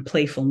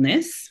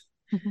playfulness.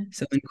 Mm-hmm.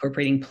 So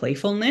incorporating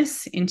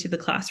playfulness into the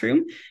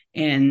classroom,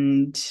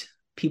 and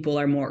people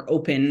are more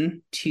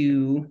open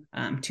to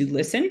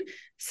listen.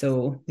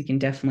 So we can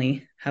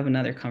definitely have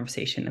another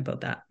conversation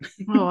about that.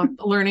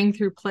 Learning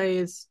through play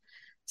is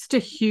such a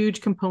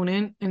huge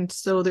component. And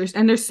so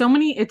there's so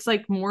many, it's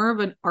like more of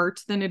an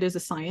art than it is a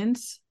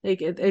science.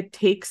 Like it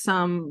takes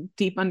some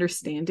deep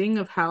understanding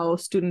of how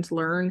students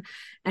learn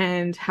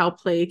and how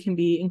play can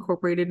be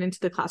incorporated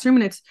into the classroom.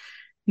 And it's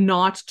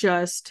not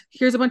just,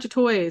 here's a bunch of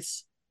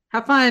toys,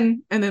 have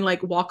fun, and then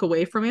like walk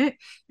away from it.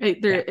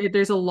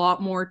 There's a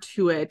lot more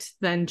to it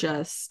than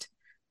just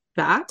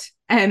that.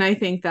 And I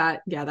think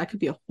that, that could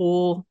be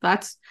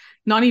that's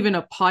not even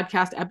a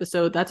podcast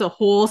episode. That's a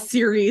whole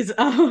series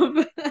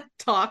of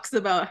talks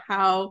about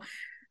how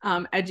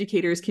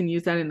educators can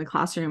use that in the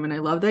classroom. And I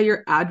love that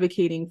you're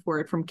advocating for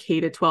it from K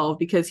to 12,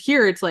 because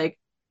here it's like,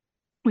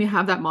 we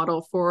have that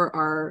model for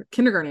our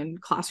kindergarten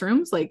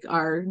classrooms. Like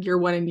our year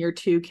 1 and year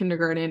 2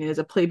 kindergarten is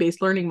a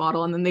play-based learning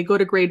model. And then they go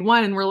to grade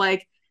 1 and we're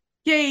like,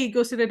 yay,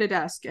 go sit at a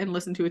desk and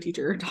listen to a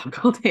teacher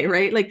talk all day,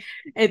 right? Like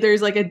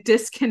there's like a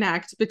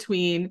disconnect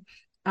between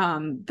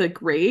the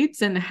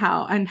grades and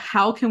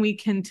how can we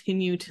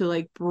continue to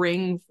like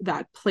bring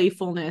that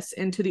playfulness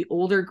into the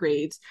older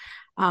grades,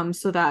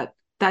 so that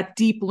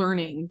deep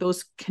learning,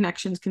 those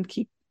connections can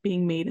keep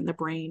being made in the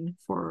brain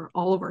for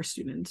all of our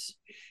students.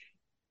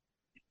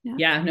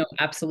 Yeah, no,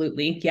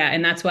 absolutely. Yeah.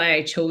 And that's why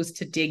I chose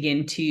to dig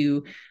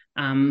into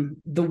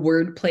the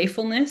word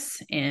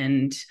playfulness.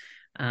 And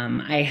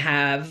I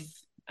have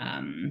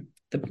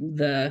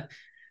the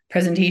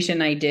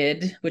presentation I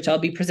did, which I'll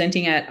be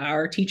presenting at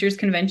our teachers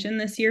convention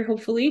this year,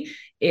 hopefully,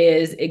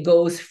 is it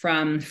goes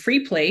from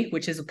free play,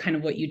 which is kind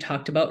of what you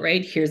talked about,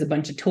 right? Here's a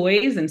bunch of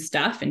toys and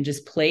stuff and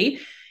just play.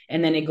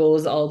 And then it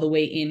goes all the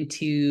way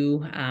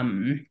into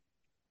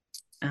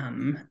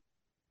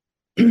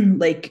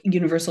like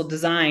universal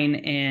design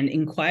and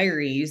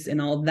inquiries and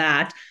all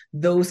that.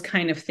 Those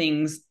kind of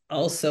things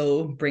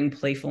also bring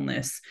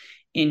playfulness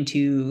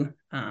into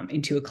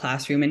a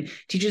classroom, and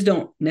teachers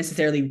don't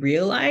necessarily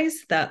realize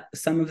that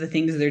some of the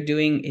things they're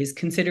doing is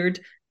considered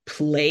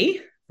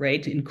play,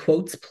 right? In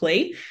quotes,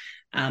 play.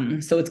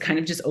 So it's kind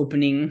of just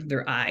opening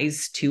their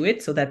eyes to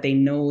it so that they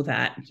know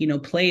that,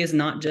 play is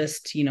not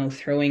just,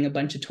 throwing a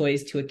bunch of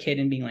toys to a kid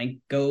and being like,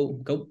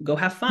 go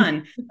have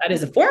fun. That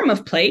is a form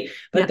of play,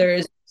 but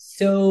there's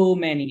so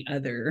many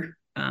other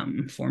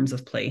forms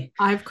of play.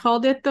 I've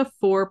called it the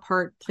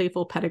 4-part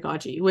playful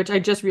pedagogy, which I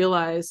just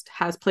realized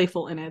has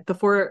playful in it.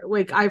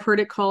 I've heard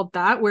it called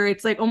that, where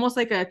it's like almost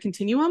like a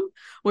continuum,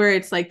 where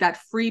it's like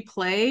that free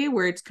play,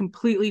 where it's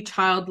completely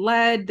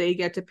child-led. They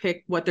get to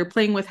pick what they're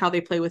playing with, how they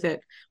play with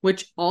it,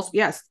 which also,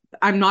 yes,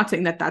 I'm not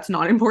saying that that's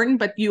not important,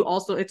 but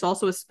it's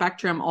also a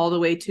spectrum all the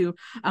way to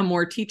a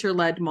more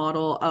teacher-led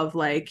model of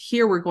like,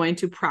 here we're going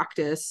to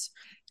practice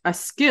a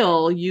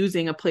skill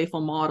using a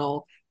playful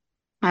model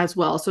as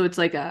well. So it's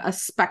like a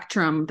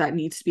spectrum that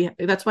needs to be,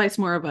 that's why it's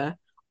more of a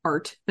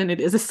art than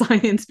it is a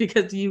science,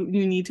 because you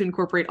need to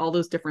incorporate all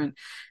those different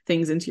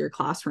things into your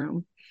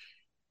classroom.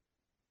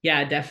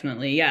 Yeah,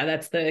 definitely. Yeah,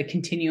 that's the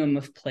continuum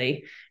of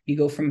play. You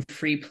go from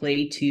free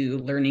play to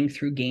learning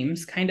through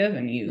games kind of,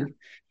 and you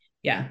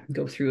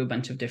go through a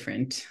bunch of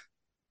different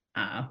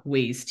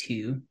ways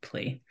to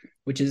play,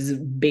 which is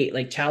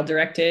like child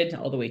directed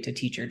all the way to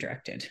teacher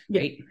directed,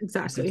 right?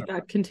 Exactly.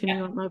 That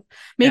continuum of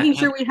making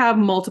sure we have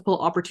multiple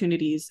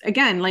opportunities.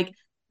 Again, like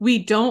we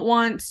don't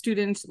want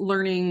students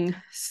learning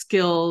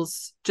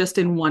skills just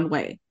in one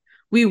way.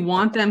 We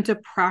want them to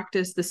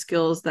practice the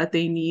skills that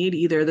they need,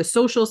 either the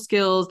social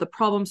skills, the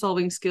problem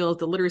solving skills,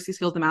 the literacy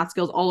skills, the math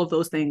skills, all of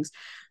those things.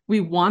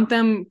 We want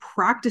them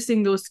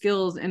practicing those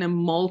skills in a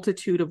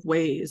multitude of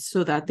ways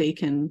so that they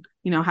can,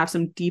 have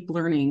some deep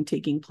learning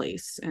taking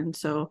place. And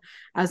so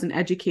as an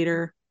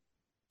educator,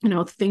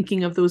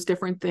 thinking of those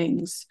different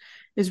things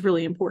is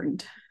really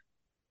important.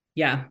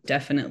 Yeah,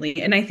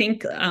 definitely. And I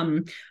think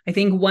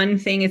one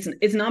thing,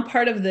 it's not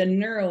part of the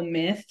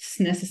neuromyths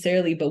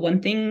necessarily, but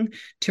one thing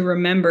to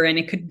remember, and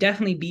it could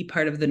definitely be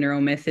part of the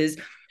neuromyth, is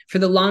for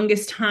the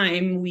longest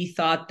time we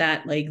thought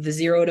that like the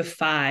 0 to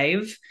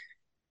 5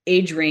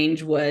 age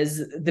range was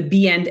the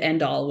be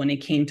end all when it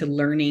came to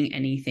learning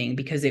anything,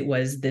 because it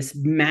was this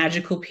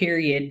magical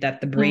period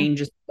that the brain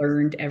just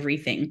learned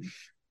everything.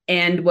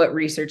 And what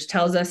research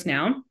tells us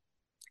now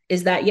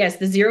is that, yes,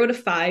 the 0 to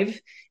 5,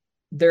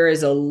 there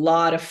is a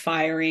lot of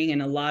firing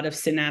and a lot of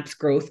synapse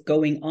growth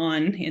going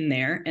on in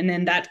there. And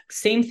then that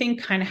same thing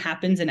kind of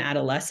happens in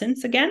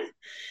adolescence again,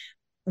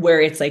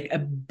 where it's like a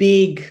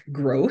big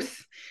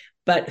growth.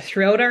 But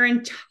throughout our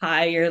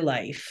entire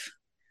life,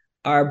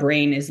 our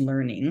brain is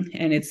learning,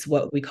 and it's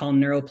what we call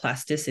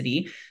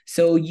neuroplasticity.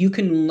 So you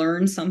can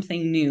learn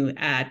something new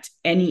at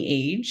any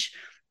age,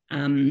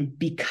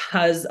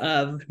 because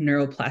of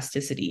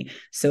neuroplasticity.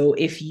 So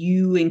if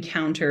you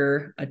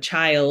encounter a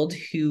child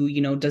who,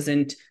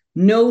 doesn't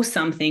know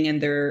something and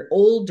they're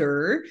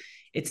older,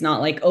 it's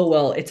not like, oh,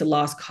 well, it's a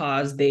lost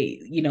cause.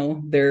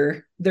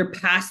 They're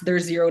past their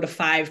 0 to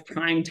 5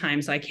 prime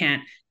time, so I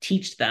can't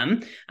teach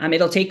them.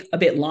 It'll take a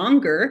bit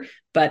longer,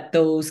 but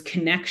those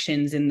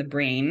connections in the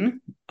brain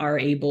are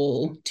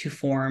able to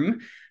form,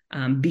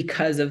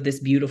 because of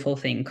this beautiful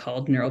thing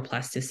called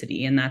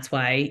neuroplasticity. And that's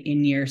why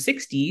in your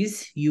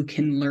 60s, you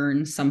can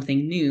learn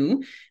something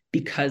new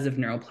because of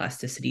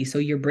neuroplasticity. So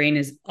your brain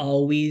is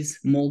always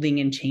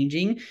molding and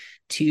changing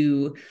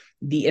to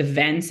the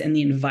events and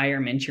the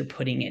environment you're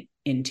putting it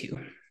into.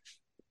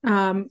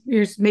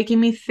 You're making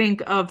me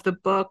think of the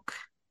book.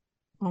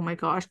 Oh my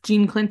gosh,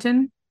 Jean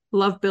Clinton,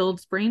 Love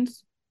Builds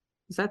Brains.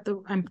 Is that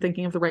I'm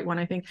thinking of the right one,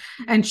 I think.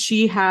 And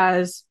she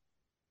has,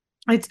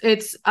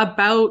 it's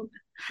about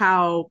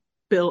how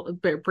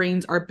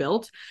brains are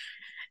built.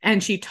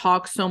 And she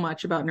talks so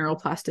much about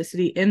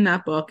neuroplasticity in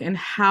that book and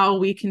how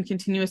we can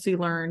continuously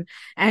learn.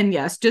 And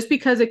yes, just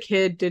because a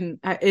kid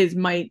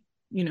might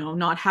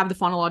not have the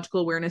phonological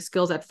awareness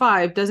skills at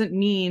 5 doesn't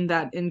mean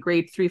that in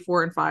grade 3,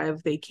 4, and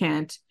 5 they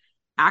can't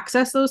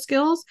access those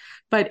skills.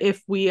 But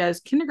if we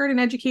as kindergarten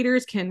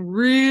educators can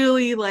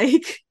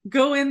really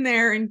go in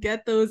there and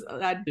get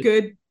that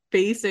good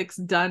basics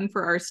done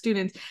for our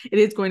students, it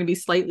is going to be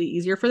slightly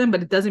easier for them.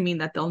 But it doesn't mean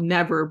that they'll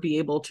never be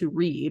able to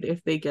read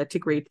if they get to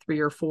grade 3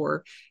 or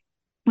 4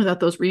 without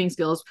those reading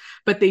skills.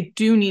 But they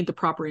do need the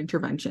proper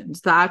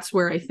interventions. That's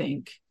where I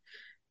think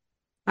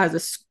as a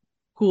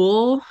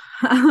school,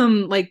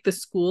 the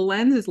school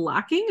lens is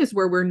lacking, is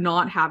where we're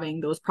not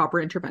having those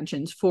proper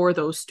interventions for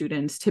those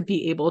students to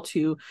be able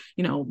to,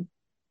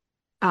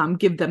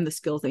 give them the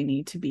skills they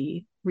need to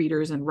be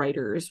readers and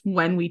writers,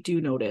 when we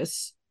do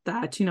notice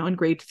that, in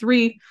grade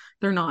 3,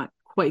 they're not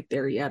quite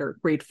there yet, or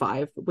grade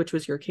 5, which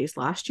was your case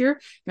last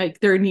year.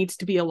 There needs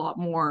to be a lot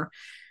more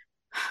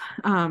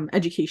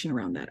education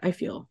around that, I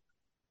feel.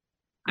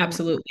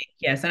 Absolutely.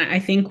 Yes. And I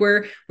think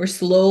we're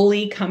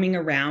slowly coming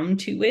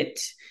around to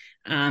it.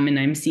 And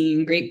I'm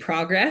seeing great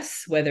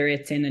progress, whether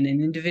it's in an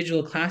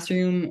individual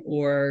classroom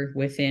or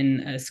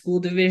within a school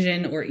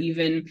division, or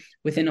even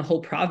within a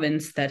whole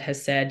province that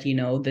has said,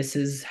 this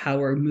is how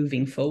we're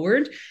moving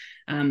forward.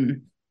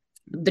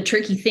 The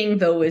tricky thing,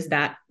 though, is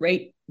that,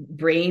 right,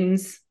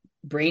 brains,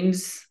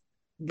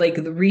 like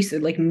the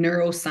research, like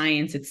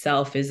neuroscience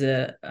itself is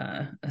a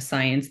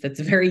science that's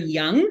very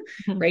young,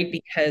 right?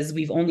 Because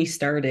we've only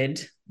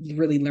started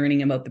really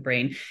learning about the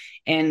brain.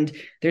 And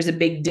there's a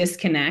big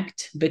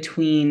disconnect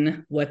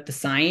between what the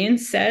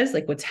science says,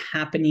 like what's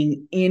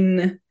happening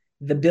in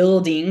the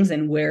buildings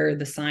and where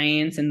the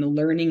science and the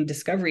learning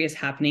discovery is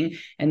happening,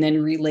 and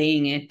then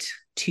relaying it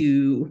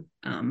to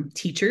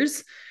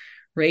teachers,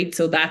 right?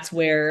 So that's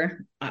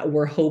where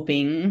we're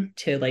hoping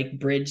to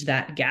bridge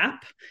that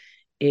gap,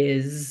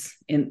 is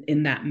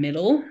in that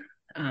middle.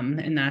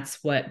 And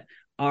that's what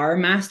our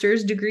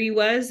master's degree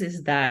was,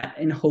 is that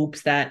in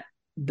hopes that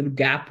the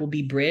gap will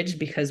be bridged,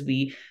 because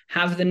we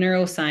have the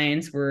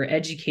neuroscience, we're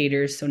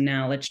educators, so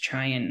now let's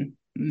try and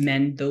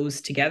mend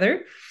those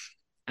together.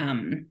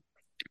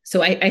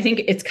 So I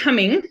think it's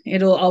coming.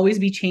 It'll always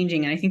be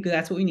changing. And I think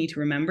that's what we need to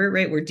remember,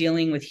 right? We're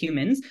dealing with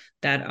humans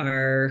that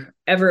are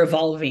ever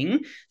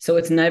evolving. So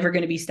it's never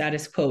going to be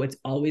status quo. It's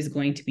always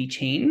going to be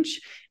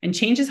change. And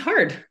change is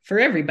hard for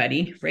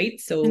everybody, right?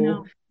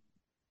 So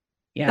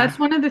yeah. That's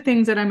one of the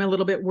things that I'm a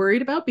little bit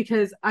worried about,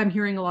 because I'm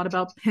hearing a lot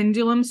about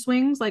pendulum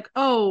swings, like,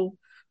 oh,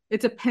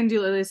 it's a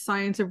pendulum, the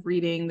science of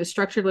reading, the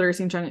structured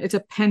literacy, it's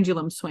a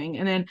pendulum swing.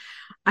 And then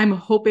I'm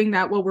hoping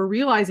that what we're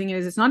realizing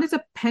is it's not as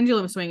a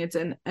pendulum swing,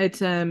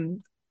 it's a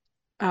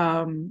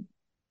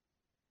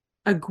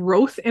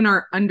growth in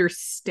our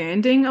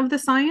understanding of the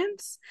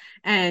science,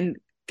 and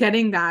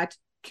getting that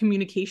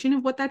communication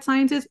of what that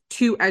science is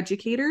to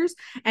educators.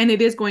 And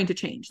it is going to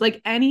change.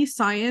 Like any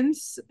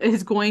science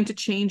is going to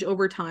change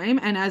over time,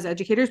 and as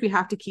educators we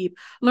have to keep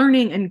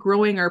learning and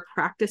growing our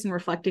practice and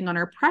reflecting on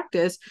our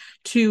practice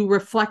to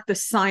reflect the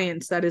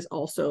science that is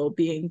also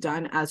being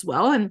done as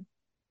well. And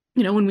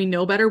when we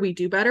know better, we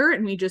do better,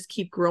 and we just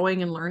keep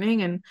growing and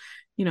learning. And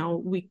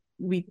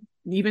we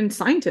even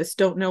scientists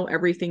don't know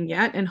everything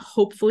yet, and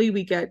hopefully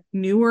we get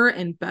newer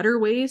and better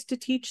ways to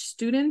teach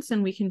students,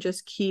 and we can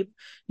just keep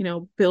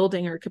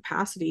building our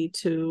capacity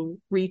to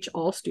reach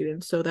all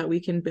students, so that we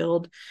can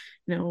build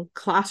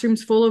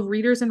classrooms full of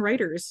readers and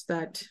writers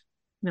that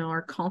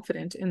are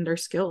confident in their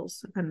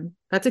skills. And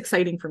that's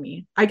exciting for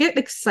me. I get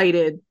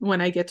excited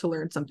when I get to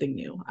learn something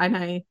new.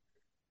 And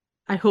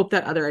I hope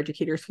that other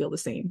educators feel the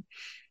same.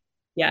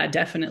 Yeah,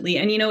 definitely.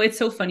 And it's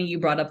so funny you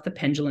brought up the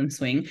pendulum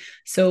swing.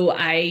 So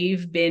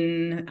I've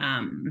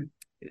been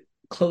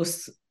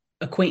close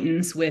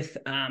acquaintance with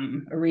a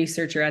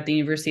researcher at the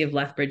University of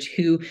Lethbridge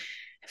who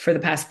for the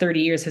past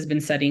 30 years has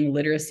been studying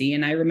literacy.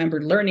 And I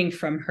remember learning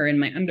from her in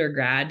my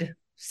undergrad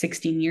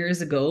 16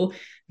 years ago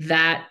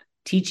that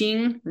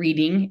teaching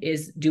reading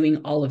is doing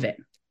all of it,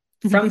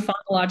 from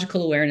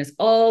phonological awareness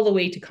all the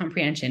way to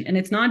comprehension. And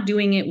it's not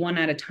doing it one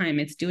at a time.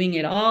 It's doing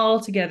it all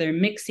together,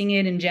 mixing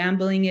it and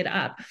jambling it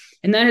up.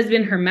 And that has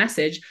been her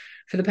message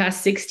for the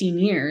past 16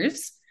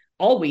 years,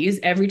 always,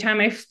 every time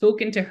I've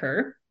spoken to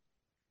her.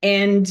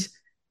 And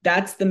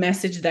that's the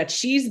message that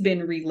she's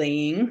been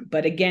relaying.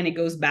 But again, it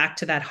goes back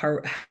to that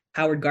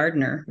Howard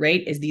Gardner,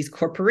 right? Is these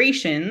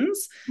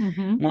corporations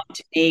want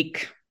to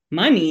make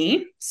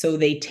money, so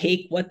they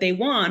take what they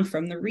want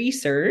from the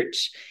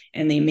research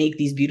and they make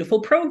these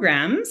beautiful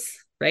programs,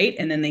 right?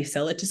 And then they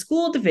sell it to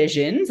school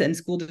divisions, and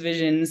school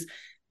divisions,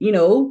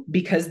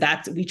 because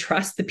we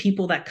trust the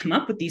people that come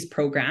up with these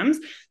programs.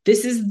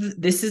 This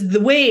is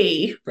the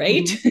way,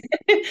 right?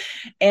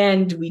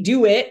 And we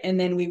do it, and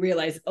then we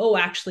realize, oh,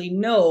 actually,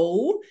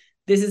 no,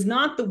 this is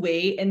not the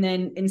way. And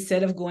then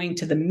instead of going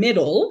to the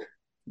middle,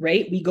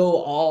 right, we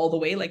go all the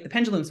way, like the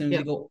pendulum swing,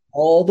 we go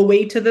all the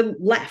way to the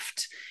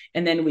left.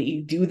 And then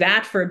we do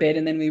that for a bit.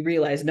 And then we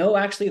realize, no,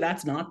 actually,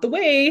 that's not the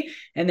way.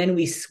 And then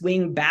we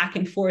swing back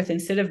and forth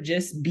instead of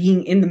just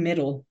being in the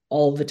middle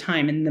all the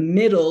time. And the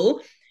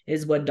middle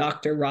is what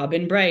Dr.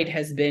 Robin Bright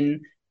has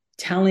been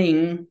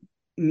telling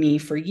me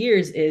for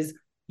years is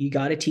you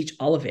got to teach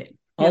all of it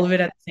at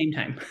the same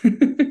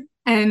time.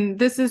 And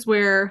this is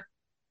where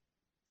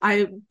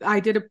I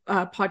did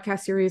a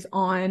podcast series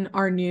on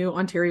our new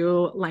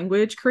Ontario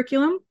language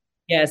curriculum.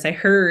 Yes, I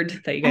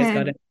heard that you guys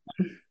got it.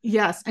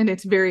 Yes, and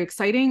it's very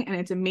exciting and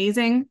it's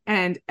amazing.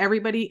 And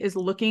everybody is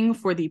looking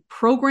for the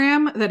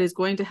program that is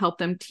going to help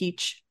them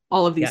teach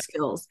all of these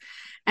skills.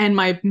 And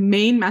my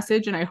main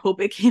message, and I hope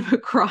it came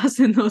across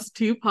in those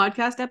 2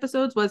 podcast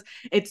episodes, was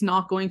it's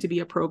not going to be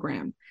a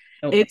program.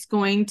 It's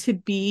going to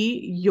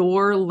be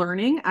your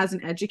learning as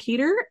an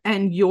educator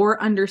and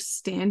your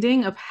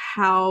understanding of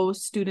how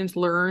students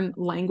learn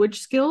language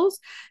skills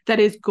that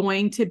is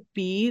going to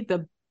be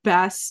the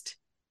best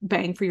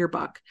bang for your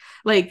buck.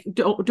 Like,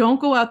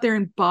 don't go out there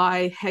and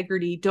buy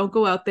Heggerty. Don't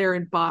go out there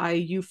and buy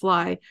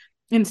UFly.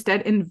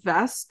 Instead,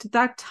 invest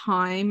that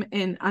time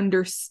in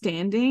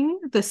understanding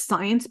the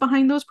science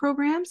behind those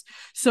programs.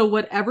 So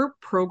whatever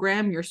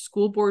program your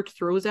school board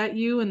throws at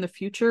you in the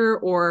future,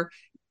 or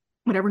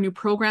whatever new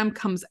program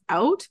comes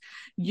out,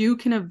 you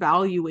can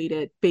evaluate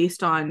it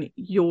based on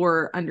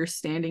your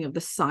understanding of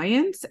the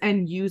science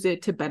and use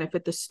it to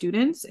benefit the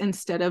students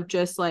instead of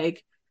just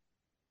like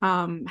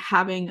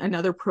having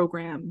another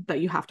program that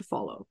you have to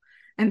follow.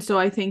 And so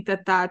I think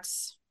that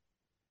that's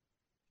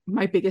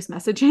my biggest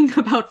messaging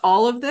about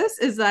all of this,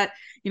 is that,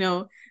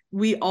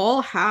 we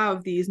all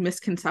have these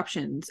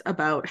misconceptions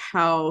about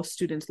how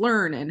students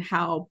learn and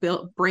how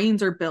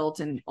brains are built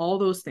and all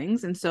those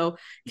things. And so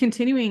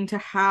continuing to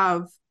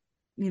have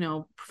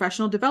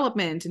professional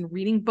development and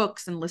reading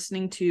books and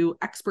listening to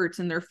experts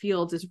in their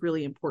fields is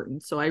really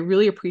important. So I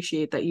really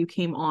appreciate that you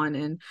came on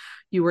and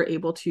you were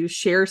able to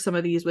share some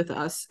of these with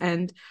us.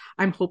 And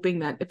I'm hoping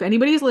that if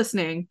anybody's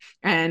listening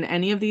and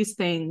any of these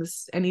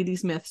things, any of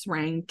these myths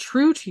rang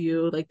true to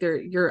you, like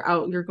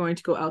you're going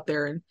to go out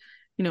there and,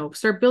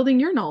 start building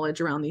your knowledge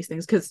around these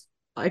things. Because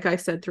like I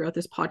said throughout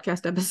this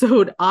podcast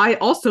episode, I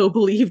also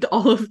believed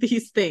all of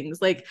these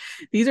things. Like,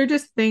 these are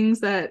just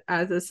things that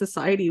as a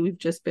society,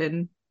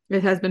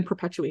 it has been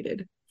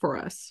perpetuated for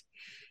us.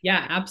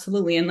 Yeah,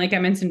 absolutely. And like I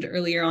mentioned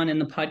earlier on in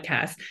the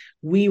podcast,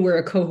 we were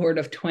a cohort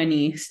of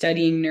 20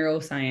 studying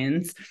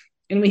neuroscience,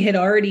 and we had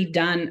already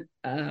done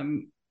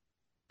one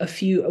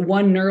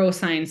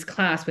neuroscience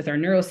class with our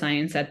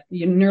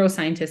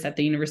neuroscientists at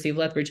the University of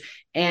Lethbridge.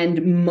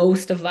 And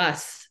most of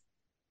us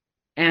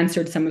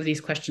answered some of these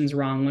questions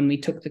wrong when we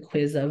took the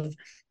quiz of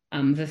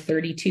the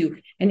 32.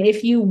 And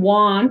if you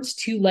want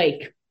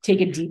to take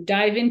a deep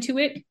dive into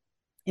it,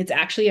 it's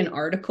actually an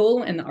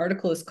article, and the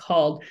article is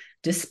called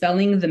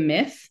Dispelling the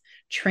Myth,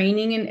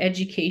 Training in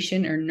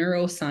Education or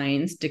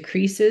Neuroscience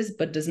Decreases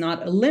but Does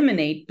Not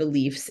Eliminate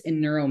Beliefs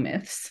in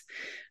Neuromyths.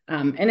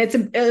 And it's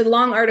a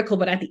long article,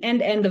 but at the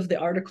end of the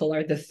article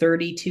are the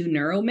 32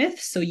 neuromyths.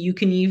 So you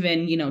can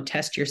even,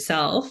 test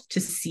yourself to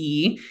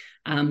see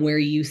where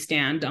you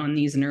stand on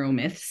these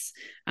neuromyths.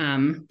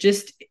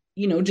 Just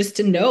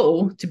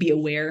to be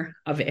aware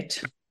of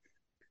it.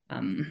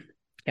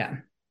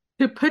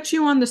 To put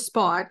you on the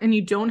spot, and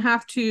you don't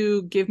have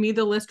to give me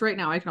the list right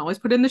now, I can always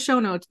put it in the show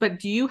notes, but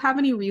do you have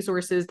any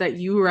resources that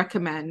you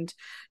recommend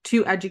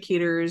to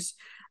educators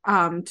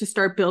to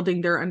start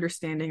building their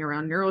understanding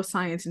around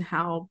neuroscience and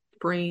how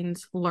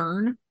brains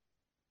learn?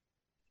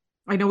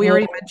 I know we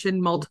already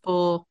mentioned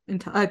multiple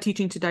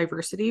Teaching to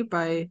Diversity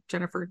by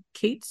Jennifer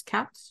Katz.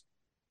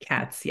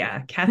 Katz,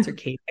 yeah. Katz or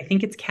Kate. I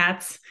think it's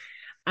Katz.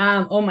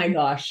 Oh my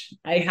gosh,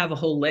 I have a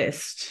whole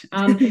list.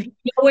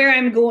 Where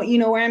I'm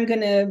going, where I'm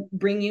going to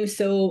bring you.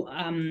 So,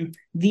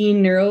 the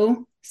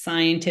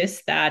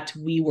neuroscientist that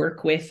we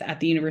work with at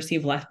the University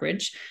of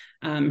Lethbridge,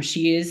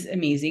 she is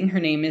amazing. Her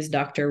name is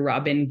Dr.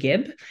 Robin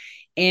Gibb,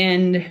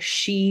 and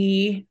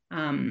I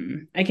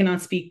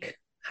cannot speak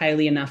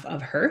highly enough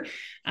of her,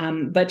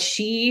 but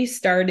she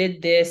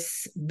started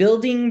this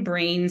Building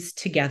Brains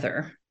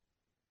Together.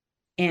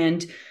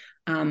 And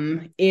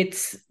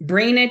it's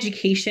brain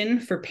education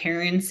for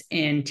parents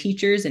and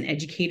teachers and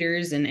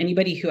educators and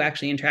anybody who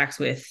actually interacts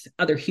with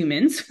other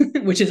humans,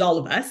 which is all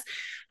of us.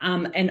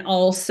 And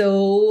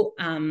also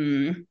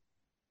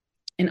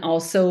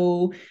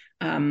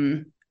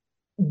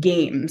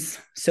games.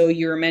 So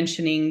you were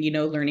mentioning,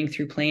 learning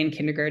through play in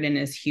kindergarten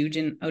is huge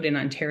out in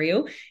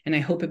Ontario, and I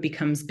hope it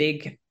becomes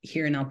big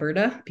here in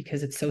Alberta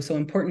because it's so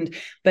important.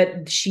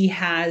 But she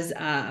has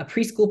a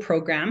preschool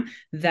program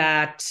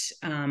that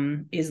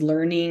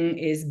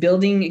is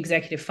building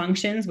executive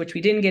functions, which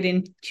we didn't get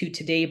into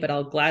today, but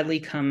I'll gladly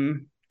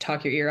come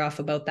talk your ear off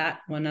about that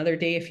one other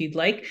day if you'd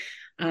like.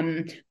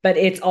 But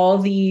it's all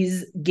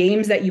these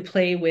games that you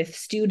play with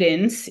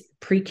students,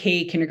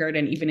 pre-K,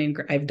 kindergarten,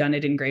 I've done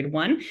it in grade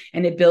 1,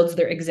 and it builds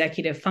their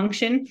executive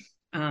function.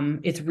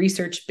 It's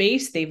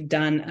research-based. They've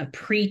done a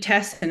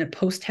pre-test and a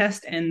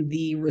post-test, and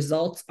the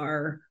results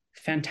are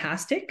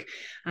fantastic.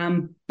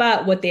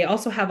 But what they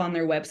also have on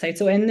their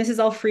website, and this is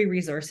all free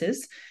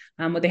resources,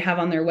 what they have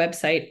on their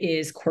website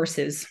is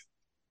courses.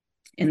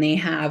 And they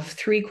have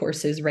 3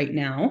 courses right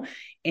now,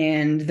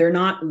 and they're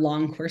not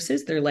long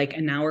courses. They're like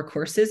an hour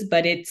courses,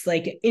 but it's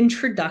like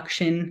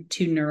introduction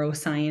to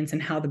neuroscience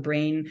and how the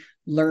brain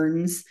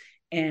learns.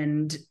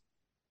 And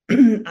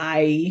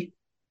I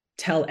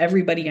tell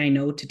everybody I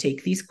know to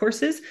take these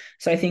courses.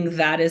 So I think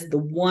that is the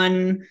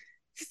one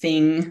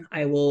thing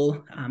I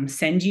will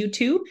send you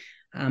to.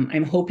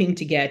 I'm hoping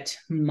to get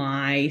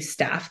my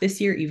staff this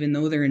year, even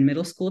though they're in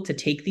middle school, to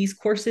take these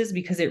courses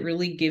because it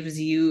really gives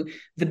you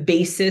the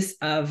basis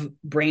of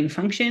brain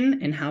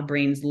function and how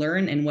brains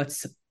learn and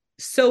what's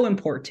so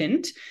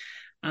important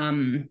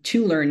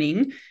to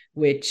learning,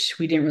 which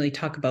we didn't really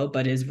talk about,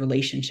 but is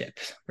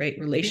relationships, right?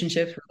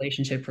 Relationships.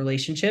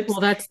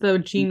 Well, that's the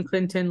Gene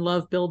Clinton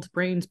Love Builds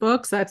Brains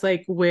books. That's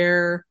like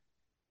where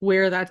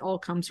that all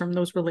comes from,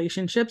 those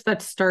relationships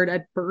that start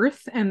at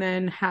birth, and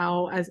then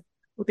how as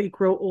they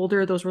grow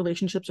older, those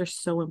relationships are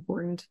so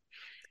important.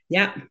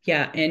 Yeah.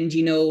 And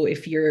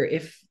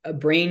if a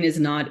brain is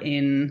not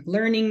in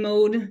learning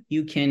mode,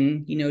 you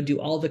can, do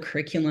all the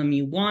curriculum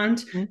you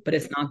want, but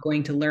it's not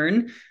going to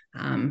learn.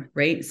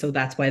 Right. So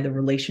that's why the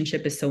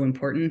relationship is so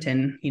important.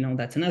 And,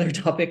 that's another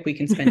topic we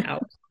can spend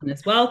hours on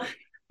as well.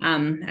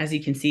 As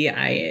you can see,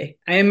 I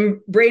am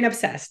brain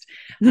obsessed.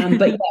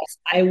 But yes,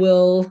 I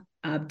will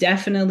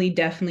definitely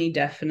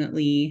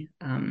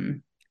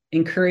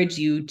encourage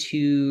you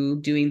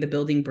to doing the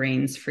Building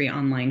Brains free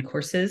online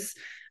courses.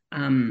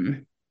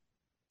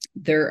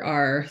 There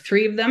are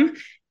 3 of them,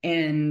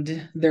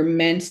 and they're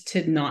meant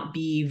to not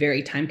be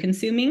very time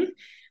consuming.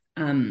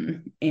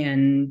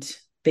 And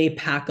they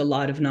pack a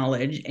lot of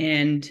knowledge.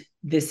 And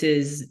this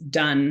is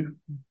done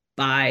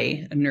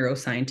by a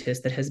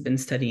neuroscientist that has been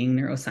studying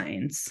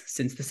neuroscience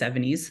since the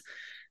 70s.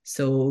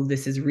 So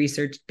this is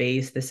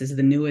research-based. This is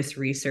the newest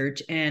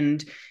research.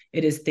 And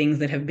it is things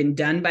that have been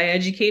done by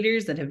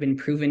educators that have been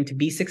proven to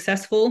be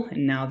successful.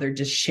 And now they're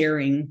just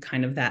sharing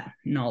kind of that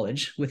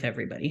knowledge with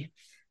everybody.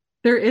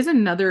 There is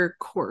another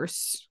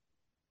course.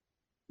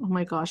 Oh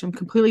my gosh, I'm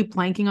completely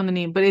blanking on the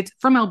name, but it's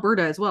from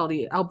Alberta as well,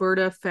 the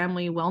Alberta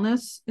Family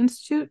Wellness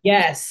Institute.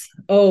 Yes.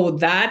 Oh,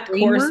 that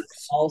course is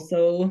Brainworks.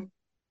 also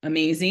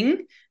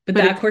amazing, but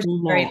But that it's course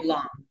is very long.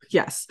 long.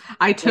 Yes,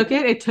 I took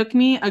it. It took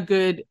me a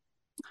good,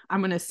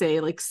 I'm gonna say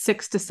like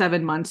 6 to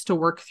 7 months to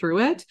work through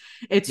it.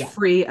 It's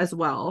free as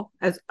well,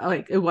 as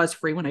like it was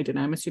free when I did it.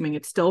 I'm assuming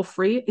it's still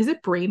free. Is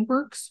it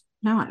Brainworks?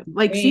 No,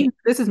 like see,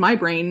 this is my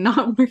brain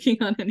not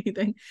working on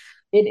anything.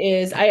 It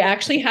is. I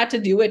actually had to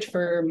do it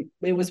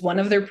it was one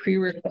of their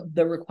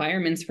the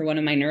requirements for one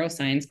of my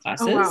neuroscience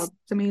classes. Oh wow,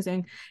 it's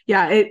amazing.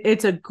 Yeah,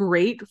 it's a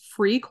great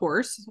free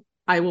course.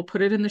 I will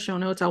put it in the show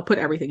notes. I'll put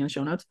everything in the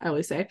show notes, I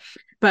always say.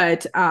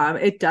 But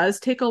it does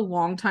take a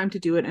long time to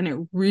do it, and it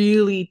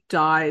really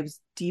dives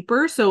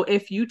deeper. So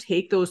if you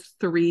take those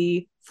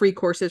 3 free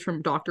courses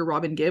from Dr.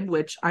 Robin Gibb,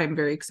 which I'm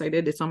very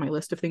excited, it's on my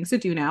list of things to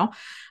do now,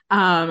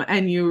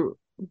 and you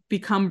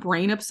become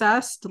brain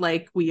obsessed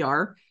like we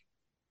are,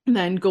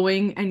 then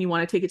going and you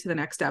want to take it to the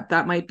next step,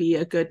 that might be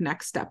a good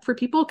next step for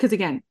people. Because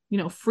again,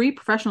 free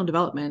professional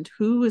development,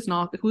 who's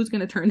going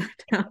to turn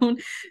that down?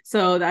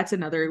 So that's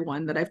another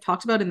one that I've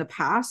talked about in the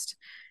past,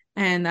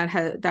 and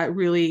that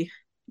really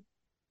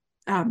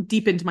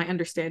deepened my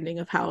understanding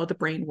of how the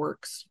brain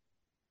works.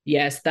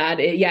 Yes,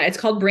 it's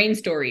called Brain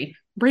Story.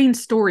 Brain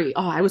Story.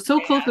 Oh, I was so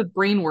close with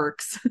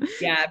Brainworks.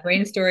 Yeah,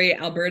 Brain Story,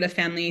 Alberta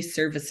Family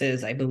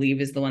Services, I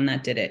believe, is the one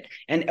that did it.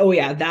 And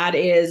that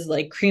is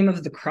like cream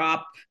of the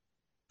crop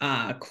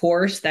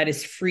course that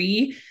is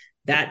free.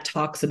 that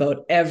talks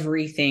about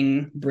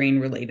everything brain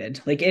related.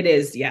 Like it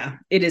is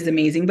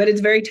amazing, but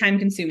it's very time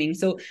consuming.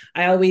 So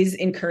I always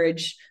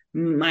encourage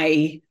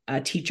my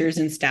teachers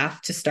and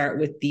staff to start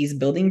with these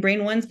building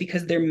brain ones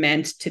because they're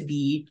meant to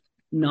be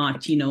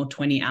not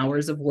 20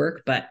 hours of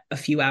work, but a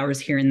few hours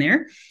here and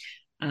there.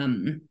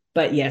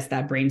 But yes,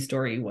 that brain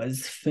story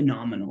was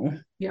phenomenal.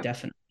 Yeah,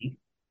 definitely.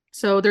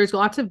 So there's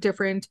lots of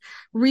different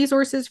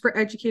resources for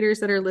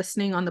educators that are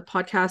listening on the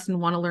podcast and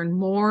want to learn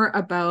more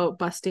about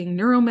busting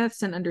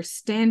neuromyths and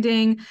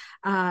understanding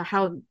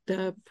how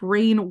the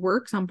brain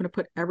works. I'm going to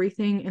put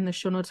everything in the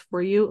show notes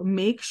for you.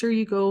 Make sure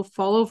you go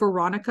follow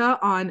Veronica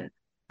on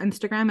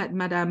Instagram at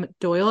Madame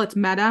Doyle. It's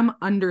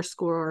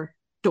Madame_Doyle,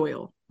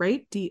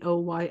 right?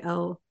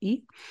 Doyle.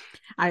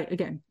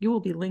 Again, you will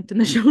be linked in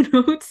the show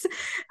notes.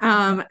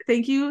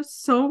 Thank you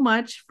so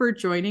much for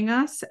joining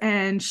us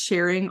and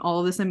sharing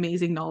all this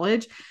amazing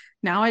knowledge.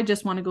 Now I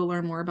just want to go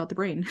learn more about the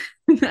brain.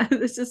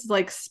 This just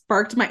like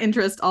sparked my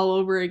interest all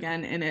over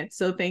again in it.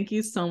 So thank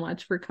you so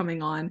much for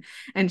coming on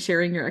and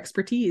sharing your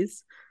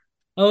expertise.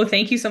 Oh,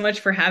 thank you so much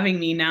for having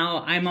me.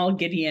 Now I'm all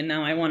giddy and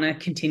now I want to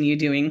continue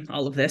doing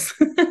all of this.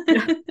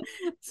 Yeah.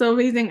 So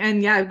amazing.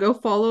 And yeah, go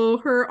follow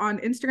her on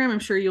Instagram. I'm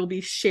sure you'll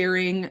be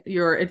sharing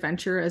your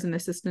adventure as an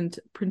assistant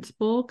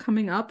principal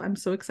coming up. I'm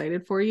so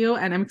excited for you.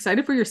 And I'm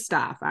excited for your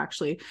staff,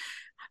 actually.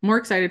 I'm more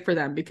excited for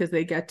them because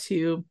they get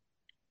to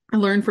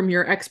learn from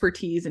your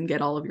expertise and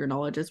get all of your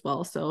knowledge as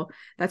well. So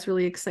that's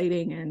really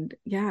exciting. And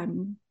yeah,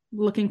 I'm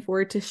looking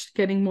forward to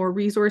getting more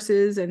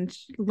resources and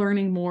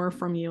learning more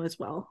from you as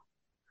well.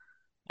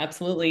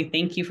 Absolutely.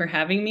 Thank you for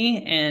having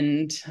me.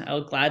 And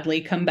I'll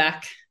gladly come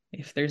back.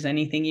 If there's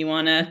anything you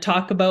want to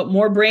talk about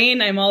more brain,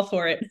 I'm all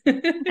for it.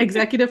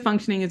 Executive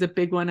functioning is a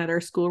big one at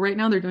our school right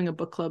now. They're doing a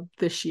book club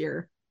this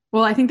year.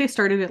 Well, I think they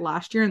started it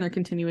last year and they're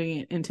continuing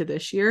it into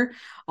this year,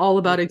 all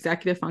about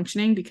executive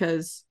functioning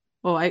because,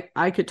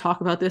 I could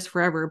talk about this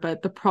forever,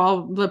 but the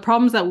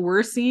problems that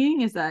we're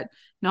seeing is that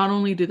not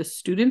only do the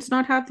students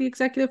not have the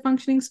executive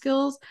functioning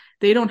skills,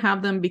 they don't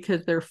have them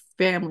because their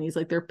families,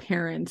 like their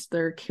parents,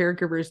 their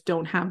caregivers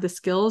don't have the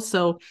skills.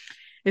 So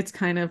it's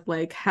kind of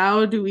like,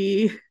 how do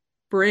we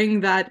bring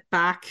that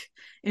back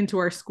into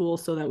our school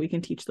so that we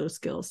can teach those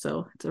skills?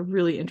 So it's a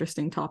really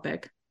interesting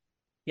topic.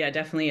 Yeah, it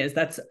definitely is.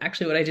 That's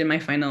actually what I did my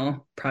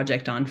final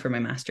project on for my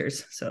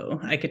master's.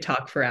 So I could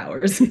talk for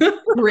hours.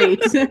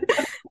 Great.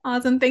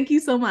 Awesome. Thank you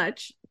so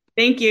much.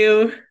 Thank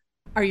you.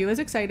 Are you as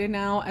excited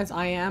now as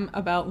I am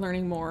about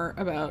learning more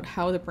about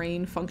how the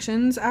brain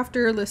functions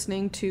after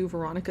listening to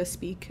Veronica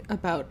speak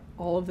about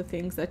all of the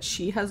things that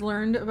she has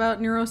learned about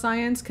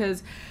neuroscience?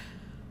 Because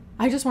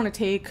I just want to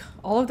take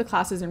all of the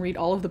classes and read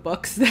all of the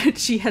books that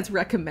she has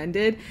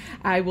recommended.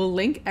 I will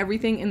link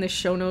everything in the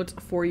show notes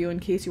for you in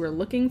case you are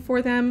looking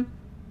for them.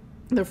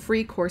 The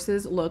free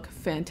courses look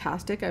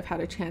fantastic. I've had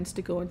a chance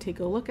to go and take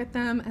a look at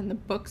them, and the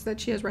books that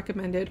she has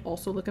recommended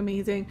also look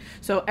amazing.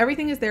 So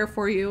everything is there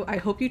for you. I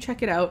hope you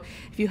check it out.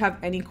 If you have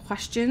any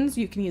questions,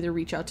 you can either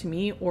reach out to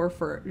me or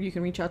you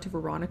can reach out to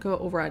Veronica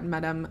over at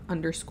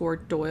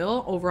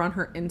Madame_Doyle over on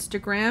her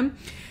Instagram.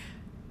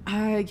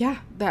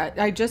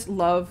 I just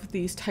love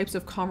these types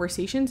of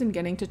conversations and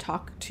getting to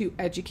talk to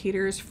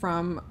educators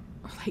from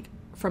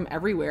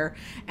everywhere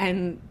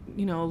and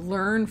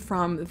learn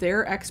from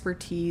their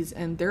expertise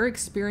and their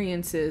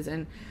experiences.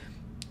 And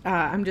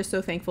I'm just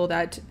so thankful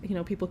that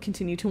people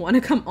continue to want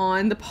to come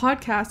on the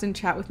podcast and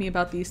chat with me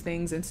about these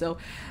things. And so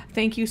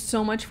thank you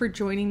so much for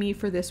joining me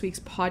for this week's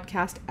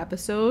podcast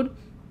episode.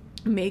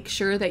 Make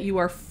sure that you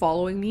are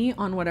following me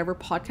on whatever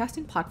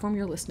podcasting platform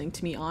you're listening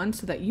to me on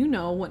so that you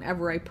know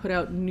whenever I put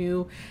out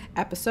new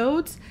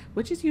episodes,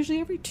 which is usually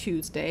every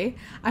Tuesday.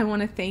 I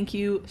want to thank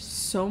you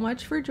so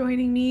much for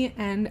joining me,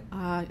 and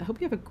I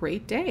hope you have a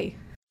great day.